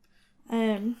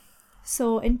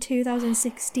 So in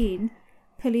 2016,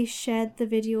 police shared the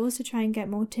videos to try and get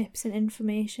more tips and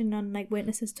information on like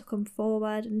witnesses to come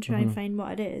forward and try and find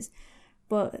what it is.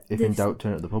 But if in doubt,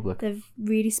 turn it to the public. They've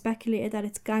really speculated that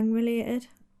it's gang related.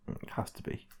 It has to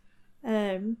be.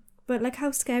 But like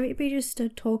how scary it'd be just to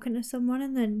talking to someone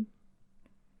and then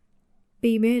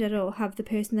be murdered, or have the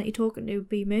person that you're talking to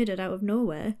be murdered out of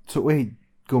nowhere. So wait,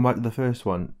 going back to the first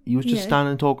one, he was just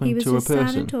standing talking to a person? He was just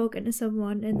standing talking to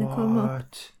someone and they come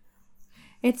up.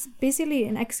 It's basically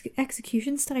an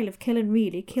execution style of killing,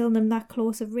 really. Killing them that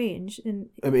close of range. And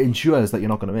it ensures that you're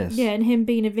not going to miss. Yeah, and him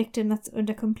being a victim that's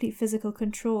under complete physical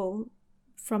control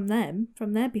from them,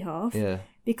 from their behalf. Yeah.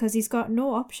 Because he's got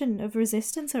no option of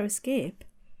resistance or escape.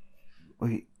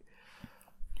 Wait.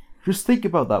 Just think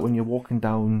about that when you're walking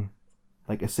down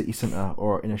like a city centre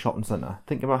or in a shopping centre.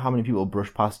 Think about how many people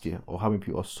brush past you or how many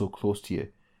people are so close to you.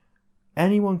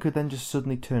 Anyone could then just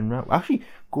suddenly turn around. Actually,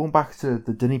 going back to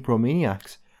the Dnipro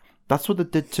maniacs, that's what they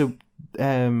did to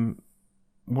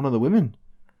one of the women.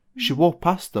 She walked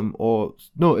past them, or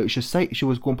no, it was just she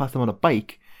was going past them on a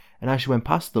bike, and as she went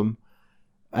past them,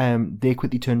 they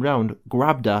quickly turned around,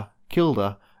 grabbed her, killed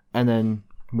her, and then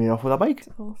made off with her bike.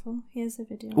 It's awful. Here's the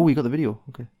video. Oh, you got the video.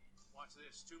 Okay. Watch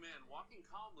this. Two men walking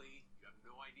calmly. You have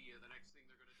no idea the next thing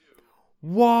they're going to do.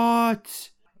 What?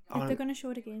 If they're going to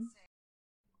show it again.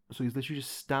 So he's literally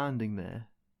just standing there,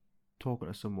 talking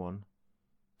to someone.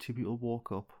 Two people walk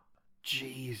up.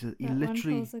 Jesus, he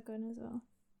literally pulls a gun as well.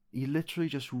 He literally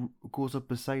just goes up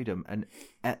beside him and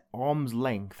at arm's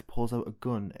length pulls out a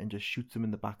gun and just shoots him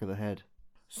in the back of the head.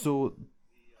 So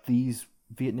these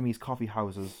Vietnamese coffee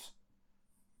houses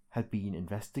had been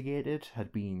investigated,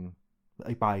 had been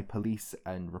like by police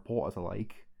and reporters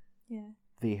alike. Yeah.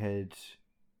 They had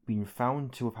been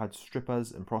found to have had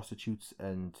strippers and prostitutes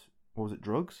and what was it,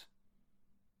 drugs?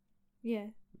 Yeah.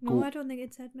 No, I don't think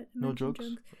it said no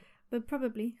drugs, but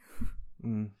probably.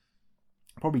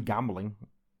 Probably gambling.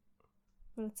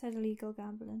 Well, it said illegal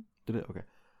gambling. Did it? Okay.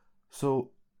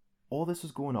 So all this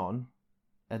was going on,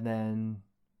 and then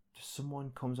just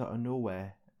someone comes out of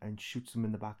nowhere and shoots him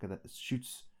in the back of the...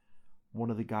 Shoots one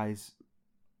of the guys...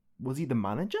 Was he the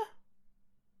manager?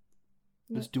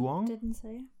 This Duong? Didn't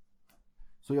say.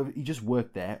 So he just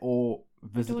worked there or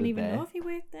visited there. I don't even know if he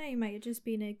worked there. He might have just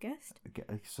been a guest.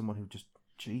 Like someone who just...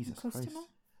 Jesus customer? Christ.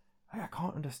 I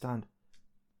can't understand.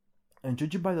 And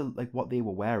judging by what they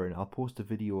were wearing, I'll post a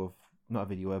video of... Not a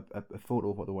video, a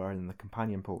photo of what they were wearing in the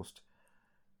companion post.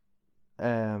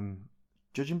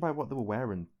 Judging by what they were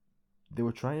wearing, they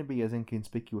were trying to be as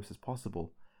inconspicuous as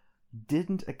possible.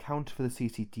 Didn't account for the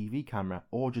CCTV camera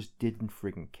or just didn't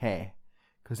friggin' care.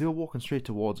 Because they were walking straight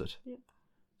towards it. Yep.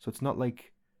 So it's not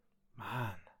like...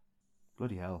 Man.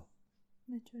 Bloody hell.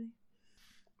 Literally.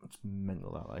 It's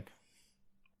mental, that, like.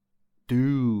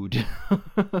 Dude.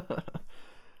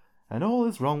 And all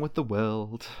is wrong with the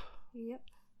world. Yep.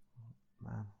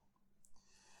 Man.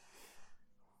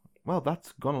 Well,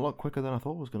 that's gone a lot quicker than I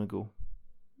thought it was going to go.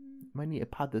 Might need to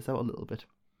pad this out a little bit.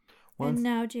 And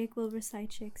now Jake will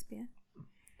recite Shakespeare.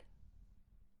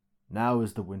 Now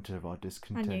is the winter of our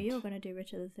discontent. I knew you were going to do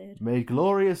Richard III. Made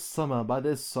glorious summer by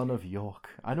this son of York.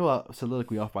 I know that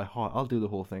soliloquy off by heart. I'll do the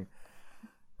whole thing.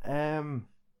 Right,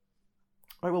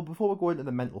 well, before we go into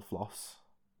the mental floss.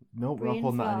 No, we're not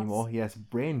calling that anymore. Yes,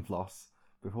 brain floss.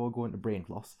 Before we go into brain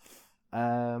floss.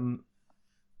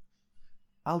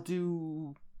 I'll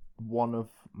do one of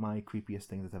my creepiest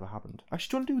things that's ever happened. Actually,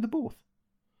 do you want to do the both?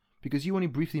 Because you only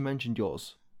briefly mentioned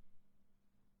yours.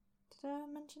 Did I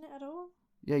mention it at all?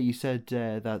 Yeah, you said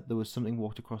that there was something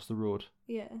walked across the road.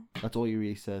 Yeah. That's all you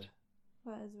really said.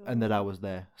 That is what and that I was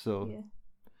there. So,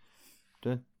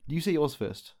 yeah. You say yours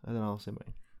first, and then I'll say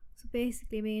mine. So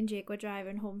basically, me and Jake were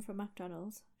driving home from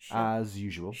McDonald's. As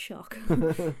usual. Shock.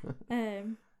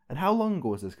 And how long ago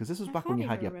was this? Because this was back when you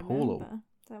had your Polo.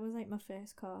 That was like my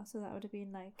first car, so that would have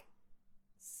been like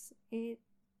 7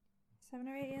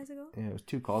 or 8 years ago. Yeah, it was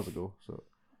 2 cars ago. So.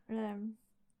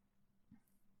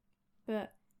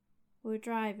 But we were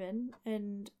driving,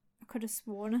 and I could have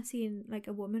sworn I seen like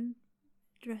a woman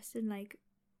dressed in like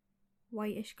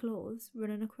whitish clothes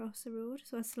running across the road.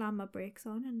 So I slammed my brakes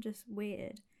on and just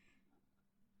waited.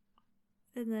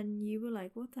 And then you were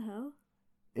like, "What the hell?"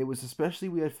 It was especially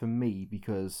weird for me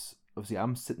because obviously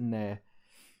I'm sitting there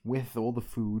with all the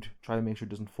food, trying to make sure it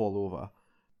doesn't fall over,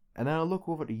 and then I look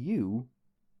over to you,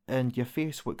 and your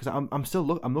face, because I'm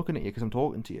looking at you because I'm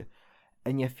talking to you,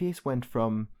 and your face went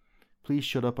from "please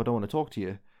shut up, I don't want to talk to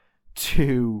you"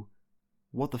 to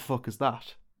 "what the fuck is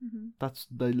that?" Mm-hmm. That's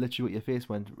literally what your face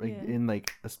went in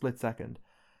like a split second,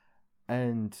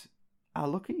 and I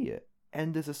look at you,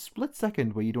 and there's a split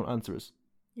second where you don't answer us.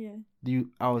 Yeah.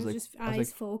 I was like, just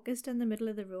eyes focused in the middle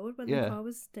of the road when the car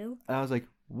was still. And I was like,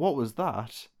 "What was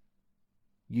that?"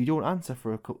 You don't answer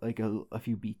for a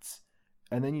few beats,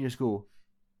 and then you just go,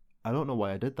 "I don't know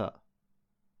why I did that.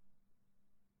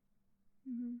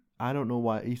 Mm-hmm. I don't know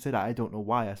why." You said, "I don't know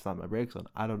why I slammed my brakes on.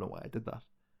 I don't know why I did that."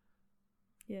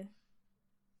 Yeah.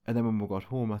 And then when we got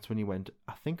home, that's when he went,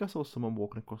 "I think I saw someone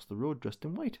walking across the road dressed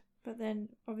in white." But then,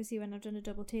 obviously, when I've done a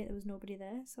double take, there was nobody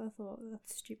there, so I thought,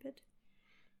 that's stupid.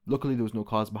 Luckily, there was no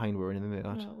cars behind or anything like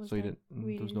that, No, so you didn't.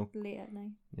 Really there was no. late at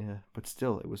night. Yeah, but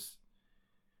still, it was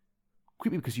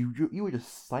creepy because you were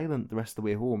just silent the rest of the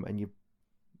way home, and you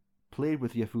played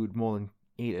with your food more than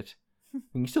ate it.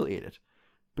 And you still ate it,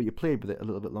 but you played with it a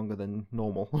little bit longer than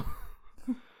normal.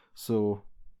 So.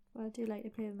 Well, I do like to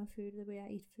play with my food. The way I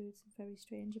eat food is very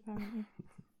strange, apparently.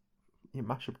 You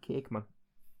mash up cake, man.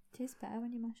 It tastes better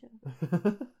when you mash it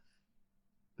up.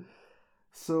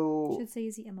 So. Should say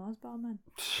you eat a Mars bar, man.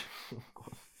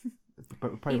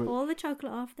 Probably Eat all the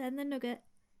chocolate off, then the nugget,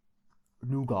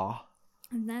 nougat.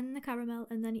 and then the caramel,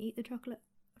 and then you eat the chocolate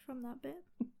from that bit.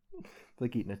 It's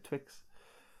like eating a Twix.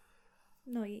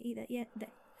 No, you eat that. Yeah,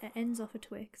 the ends off a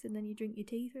Twix, and then you drink your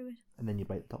tea through it. And then you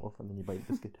bite the top off, and then you bite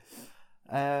the biscuit.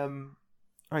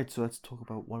 Alright, so let's talk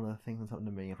about one of the things that's happened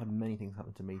to me. I've had many things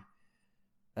happen to me.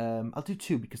 I'll do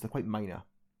two because they're quite minor.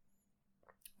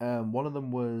 One of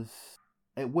them was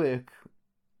at work.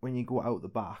 When you go out the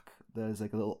back, there's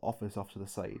like a little office off to the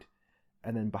side,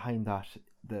 and then behind that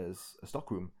there's a stock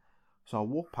room. So I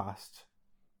walked past,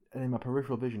 and in my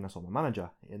peripheral vision, I saw my manager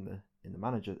in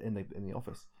the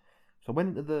office. So I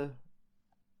went into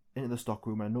the stock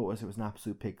room, and I noticed it was an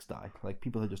absolute pigsty. Like,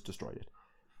 people had just destroyed it.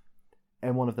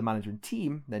 And one of the management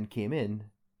team then came in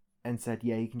and said,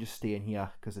 "Yeah, you can just stay in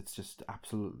here because it's just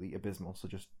absolutely abysmal. So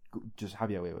just have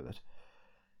your way with it."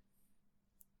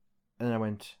 And then I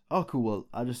went, "Oh, cool. Well,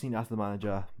 I just need to ask the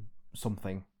manager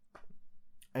something."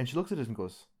 And she looks at us and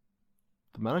goes,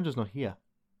 "The manager's not here."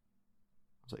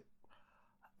 I was like,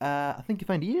 "I think you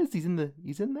find he is. He's in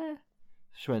there."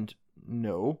 She went,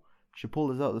 "No." She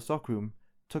pulled us out of the stock room,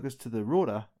 took us to the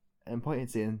rota, and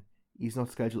pointed saying, "He's not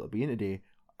scheduled to be in today."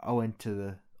 I went to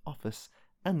the office,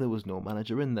 and there was no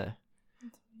manager in there.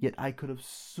 Yet I could have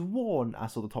sworn I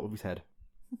saw the top of his head.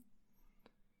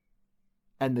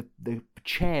 And the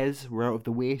chairs were out of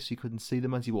the way, so you couldn't see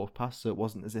them as you walked past, so it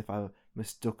wasn't as if I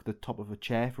mistook the top of a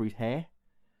chair for his hair.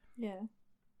 Yeah.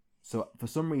 So for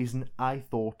some reason, I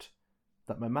thought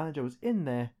that my manager was in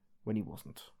there when he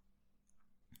wasn't.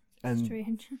 And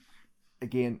strange.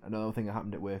 Again, another thing that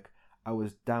happened at work, I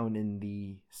was down in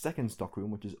the second stock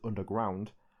room, which is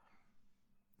underground,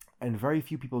 and very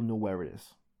few people know where it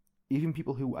is. Even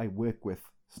people who I work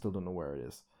with still don't know where it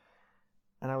is.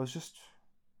 And I was just,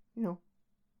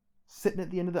 sitting at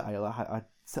the end of the aisle. I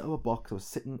set up a box. I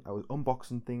was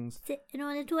unboxing things. Sitting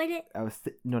on a toilet. I was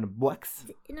sitting on a box.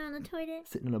 Sitting on a toilet.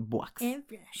 Sitting on a box. And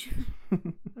flush.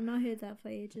 I've not heard that for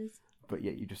ages. But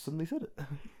yeah, you just suddenly said it.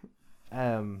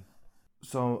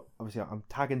 So obviously I'm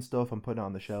tagging stuff, I'm putting it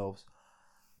on the shelves,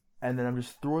 and then I'm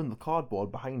just throwing the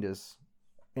cardboard behind us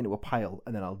into a pile,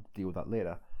 and then I'll deal with that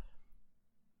later.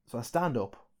 So I stand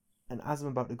up, and as I'm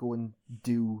about to go and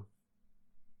do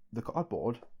the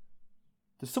cardboard,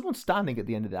 there's someone standing at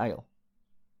the end of the aisle,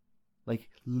 like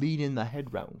leaning their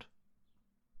head round.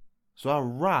 So I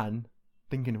ran,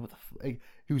 thinking,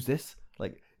 who's this?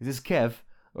 Like, is this Kev?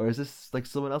 Or is this like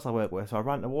someone else I work with? So I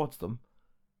ran towards them.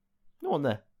 No one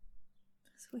there.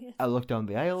 That's weird. I looked down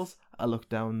the aisles. I looked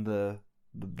down the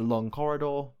long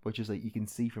corridor, which is like you can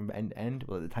see from end to end.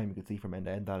 Well, at the time you could see from end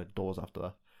to end. That had doors after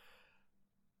that.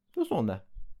 There was no one there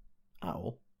at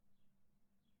all.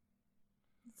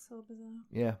 It's so bizarre.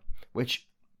 Yeah, which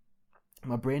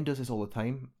my brain does this all the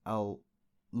time. I'll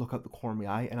look out the corner of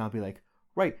my eye and I'll be like,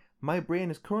 right, my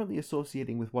brain is currently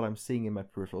associating with what I'm seeing in my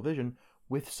peripheral vision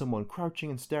with someone crouching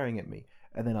and staring at me.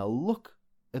 And then I'll look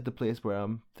at the place where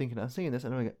I'm thinking I'm seeing this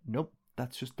and I'm like, nope,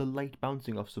 that's just the light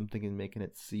bouncing off something and making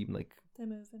it seem like they're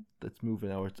moving. That's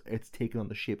moving, or it's taking on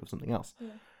the shape of something else. Yeah.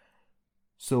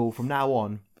 So from now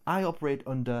on, I operate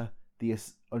under the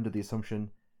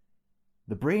assumption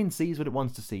the brain sees what it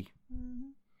wants to see. Mm-hmm.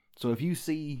 So if you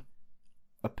see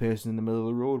a person in the middle of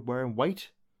the road wearing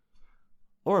white,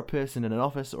 or a person in an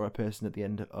office, or a person at the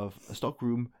end of a stock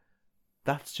room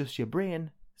That's just your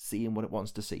brain seeing what it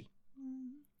wants to see.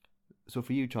 Mm. So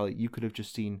for you, Charlie, you could have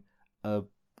just seen a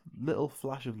little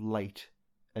flash of light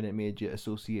and it made you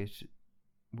associate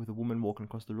with a woman walking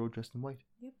across the road dressed in white.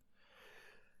 Yep.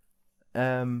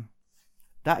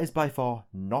 That is by far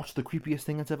not the creepiest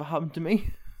thing that's ever happened to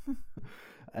me.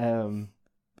 But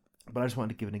I just wanted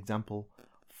to give an example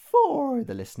for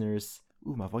the listeners.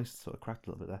 Ooh, my voice sort of cracked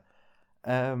a little bit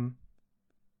there.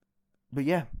 But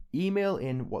yeah, email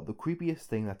in what the creepiest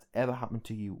thing that's ever happened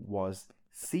to you was.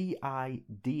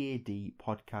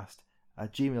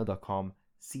 cidadpodcast@gmail.com.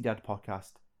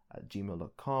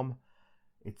 cidadpodcast@gmail.com.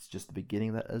 It's just the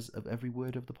beginning letters of every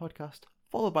word of the podcast,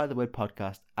 followed by the word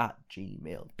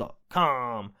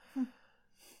podcast@gmail.com.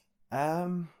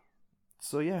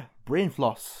 So yeah, brain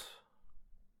floss.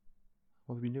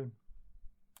 What have you been doing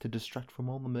to distract from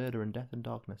all the murder and death and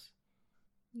darkness?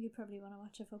 You probably want to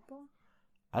watch a football.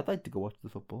 I'd like to go watch the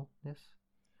football, yes.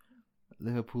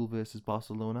 Liverpool versus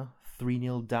Barcelona.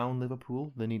 3-0 down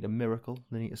Liverpool. They need a miracle.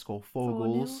 They need to score 4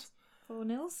 goals. 4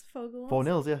 goals? 4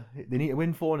 nils, yeah. They need to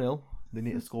win 4-0. They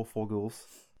need to score 4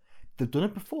 goals. They've done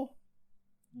it before.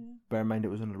 Yeah. Bear in mind it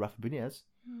was under Rafa Benitez.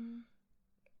 Mm.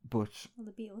 But Well,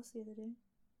 they beat us the other day.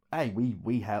 hey,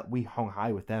 we hung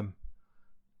high with them.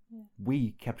 Yeah.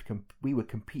 We were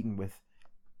competing with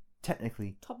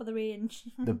technically Top of the range.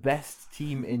 the best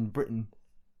team in Britain,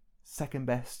 second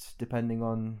best depending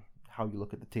on how you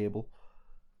look at the table.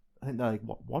 I think they're like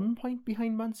 1 point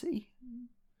behind Man City. Mm.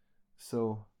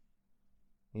 So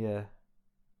yeah,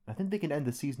 I think they can end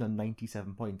the season on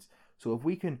 97 points. So if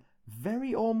we can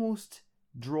very almost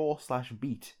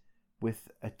draw/beat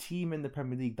with a team in the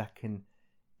Premier League that can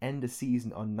end the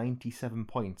season on 97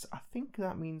 points, I think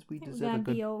that means we deserve a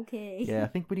good. Be okay. Yeah, I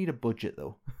think we need a budget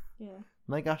though. Yeah.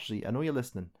 Mike Ashley, I know you're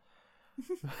listening,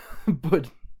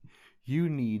 but you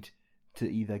need to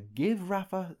either give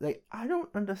Rafa, like, I don't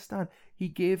understand. He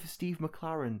gave Steve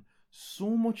McLaren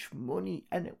so much money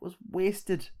and it was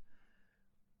wasted.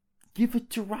 Give it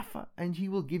to Rafa and he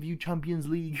will give you Champions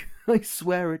League. I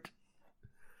swear it.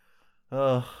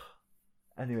 Ugh.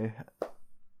 Anyway.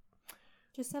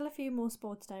 Just sell a few more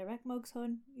Sports Direct mugs,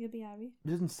 hon. You'll be happy. He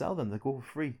doesn't sell them, they go for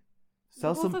free.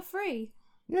 Sell some for free.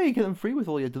 Yeah, you get them free with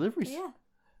all your deliveries. Yeah.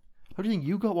 How do you think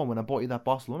you got one when I bought you that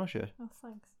Barcelona shirt? Oh,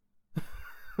 thanks.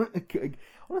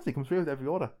 Honestly, it comes free with every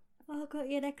order. Oh, I got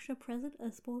you an extra present, a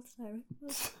Sports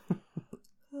Direct.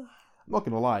 I'm not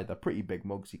gonna lie, they're pretty big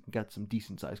mugs. You can get some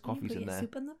decent sized coffees you put in your there.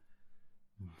 soup in them?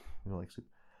 You don't like soup?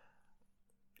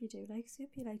 You do like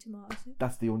soup? You like tomato soup?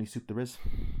 That's the only soup there is.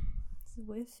 It's the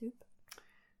worst soup.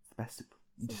 It's the best soup.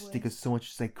 You It's just the stick worst. so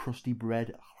much like crusty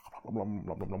bread.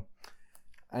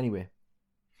 Anyway,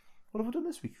 what have we done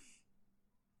this week?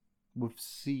 What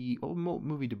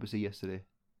movie did we see yesterday?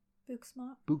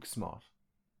 Booksmart. Booksmart.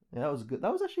 Yeah, that was good.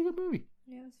 That was actually a good movie.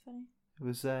 Yeah, it was funny. It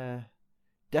was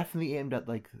definitely aimed at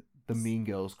like the Mean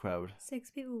Girls crowd.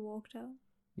 6 people walked out.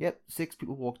 Yep, 6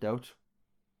 people walked out.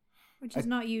 Which is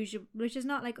not usual. Which is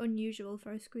not like unusual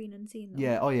for a screening scene. Though.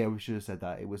 Yeah, oh yeah, we should have said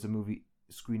that. It was a movie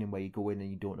screening where you go in and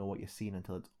you don't know what you're seeing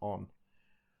until it's on.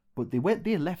 But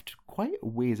they left quite a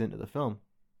ways into the film.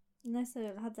 Unless they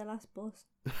had their last bus.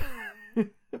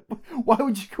 Why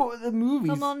would you go to the movies?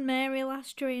 Come on, Mary,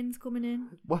 last train's coming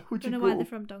in. Why would Don't you know go? why they're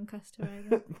from Doncaster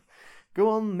either. Go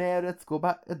on, Mary, let's go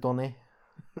back to Donny.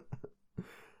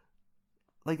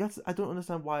 Like, I don't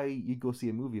understand why you'd go see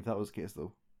a movie if that was the case,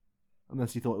 though.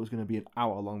 Unless you thought it was going to be an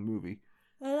hour-long movie.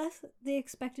 Unless they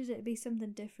expected it to be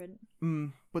something different.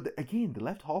 But again, they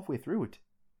left halfway through it.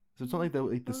 So it's not like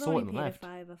they saw it and left.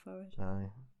 Paid a £5 for it.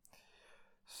 Aye.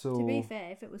 So, To be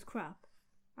fair, if it was crap,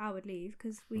 I would leave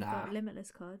because we've got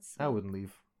limitless cards. So. I wouldn't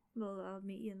leave. Well, I'll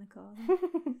meet you in the car.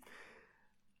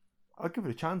 I'll give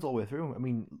it a chance all the way through. I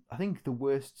mean, I think the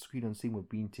worst screen unseen we've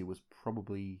been to was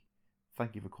probably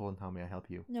Thank You for Calling, How May I Help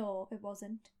You? No, it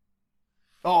wasn't.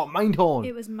 Oh, Mindhorn!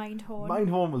 It was Mindhorn.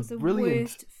 Mindhorn was the brilliant.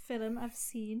 Worst film I've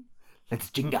seen. Let's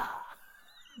jinga!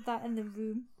 That in The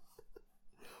Room.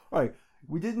 Right,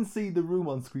 we didn't see The Room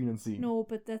on screen unseen. No,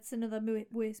 but that's another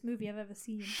worst movie I've ever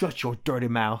seen. Shut your dirty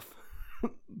mouth.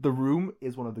 The Room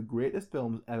is one of the greatest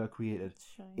films ever created.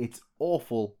 Shite. It's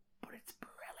awful, but it's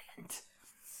brilliant.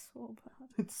 So bad.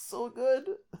 It's so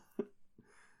good.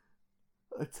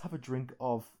 Let's have a drink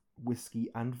of whiskey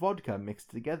and vodka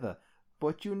mixed together.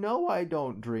 But you know I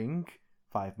don't drink.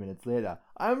 5 minutes later,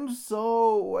 I'm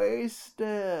so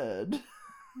wasted.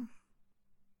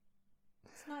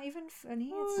 It's not even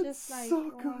funny. Oh, It's just it's like, so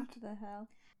what good. the hell?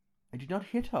 I did not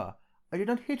hit her. I did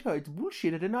not hit her. It's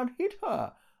bullshit. I did not hit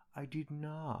her. I did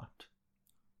not.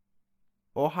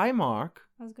 Oh, hi, Mark.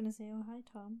 I was going to say, oh, hi,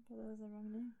 Tom, but that was the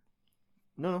wrong name.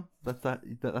 No, that's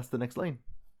the next line.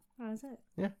 Oh, is it?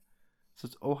 So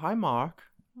it's oh hi Mark,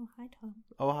 Oh, hi, Tom.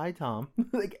 oh hi Tom.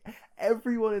 Like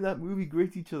everyone in that movie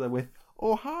greets each other with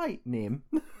oh hi name.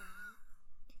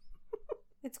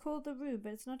 It's called The Room,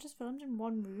 but it's not just filmed in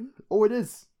one room. Oh, it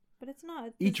is. But it's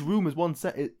not. Each room is one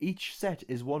set. Each set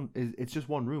is one. It's just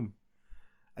one room,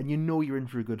 and you know you're in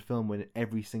for a good film when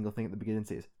every single thing at the beginning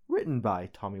says written by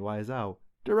Tommy Wiseau,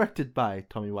 directed by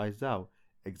Tommy Wiseau,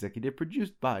 executive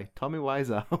produced by Tommy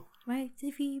Wiseau. Write the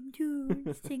theme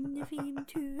tune, sing the theme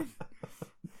tune.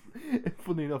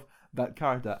 Funny enough, that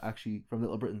character actually from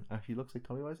Little Britain actually looks like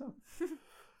Tommy Wiseau.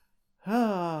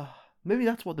 Maybe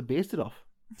that's what they based it off.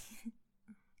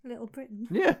 Little Britain.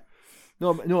 Yeah.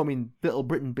 No, I mean Little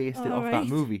Britain based it off that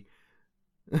movie.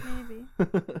 Maybe.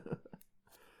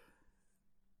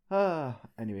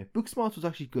 Anyway, Booksmart was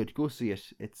actually good. Go see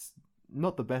it. It's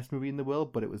not the best movie in the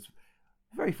world, but it was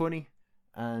very funny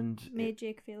and Made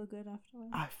Jake feel good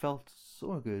afterwards. I felt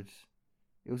so good.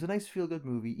 It was a nice feel-good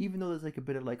movie, even though there's like a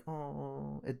bit of like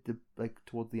like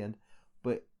towards the end,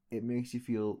 but it makes you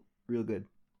feel real good,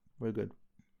 real good.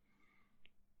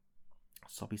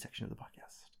 Soppy section of the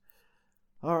podcast.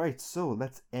 All right, so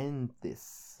let's end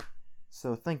this.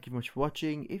 So thank you much for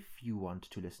watching. If you want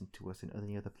to listen to us in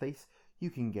any other place, you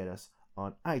can get us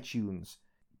on iTunes,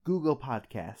 Google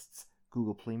Podcasts,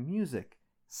 Google Play Music,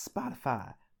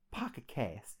 Spotify, Pocket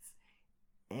Casts,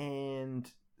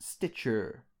 and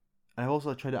Stitcher. I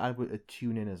also tried to add a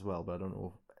tune in as well, but I don't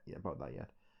know about that yet.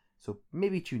 So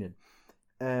maybe tune in.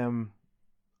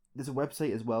 There's a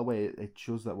website as well where it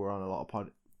shows that we're on a lot of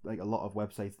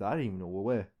websites that I didn't even know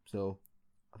were. So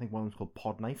I think one was called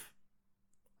Podknife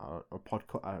or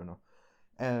Podcut. I don't know.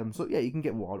 So yeah, you can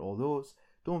get on all those.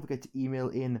 Don't forget to email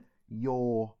in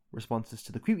your responses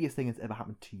to the creepiest thing that's ever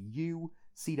happened to you.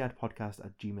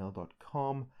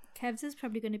 cdadpodcast@gmail.com. Kev's is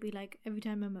probably going to be like, every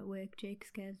time I'm at work, Jake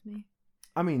scares me.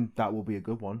 I mean, that will be a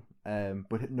good one.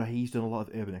 But no, he's done a lot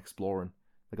of urban exploring,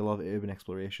 like a lot of urban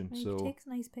exploration. And so he takes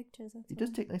nice pictures. he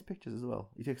does take nice pictures as well.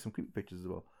 He takes some creepy pictures as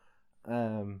well.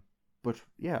 But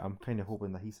yeah, I'm kind of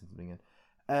hoping that he sends something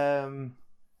in.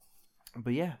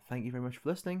 But yeah, thank you very much for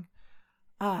listening.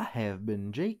 I have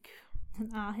been Jake.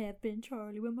 And I have been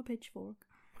Charlie with my pitchfork.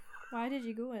 Why did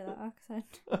you go with that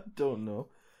accent? I don't know.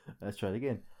 Let's try it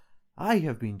again. I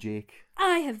have been Jake.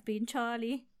 I have been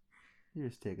Charlie. You're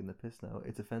just taking the piss now.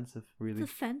 It's offensive, really.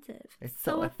 It's offensive. It's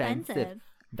so offensive.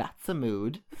 That's a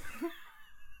mood.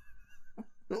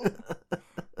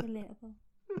 Relatable.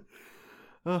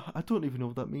 I don't even know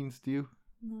what that means, do you?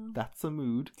 No. That's a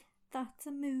mood. That's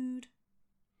a mood.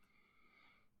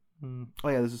 Oh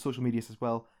yeah, there's a social medias as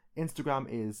well. Instagram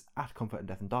is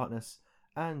 @ComfortInDeathAndDarkness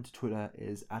and Twitter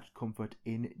is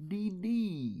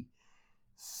 @ComfortInDD.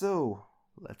 So,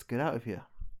 let's get out of here.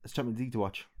 It's Champions League to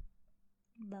watch.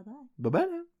 Bye-bye. Bye-bye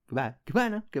now. Goodbye. Goodbye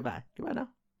now. Goodbye. Goodbye now.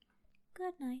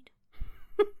 Good night.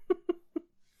 Good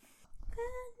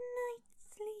night,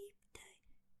 sleep tight.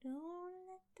 Don't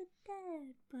let the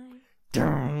dead bite.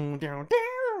 Down, down,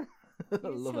 down. I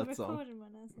You're love still that song. recording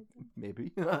when I said that.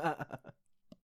 Maybe.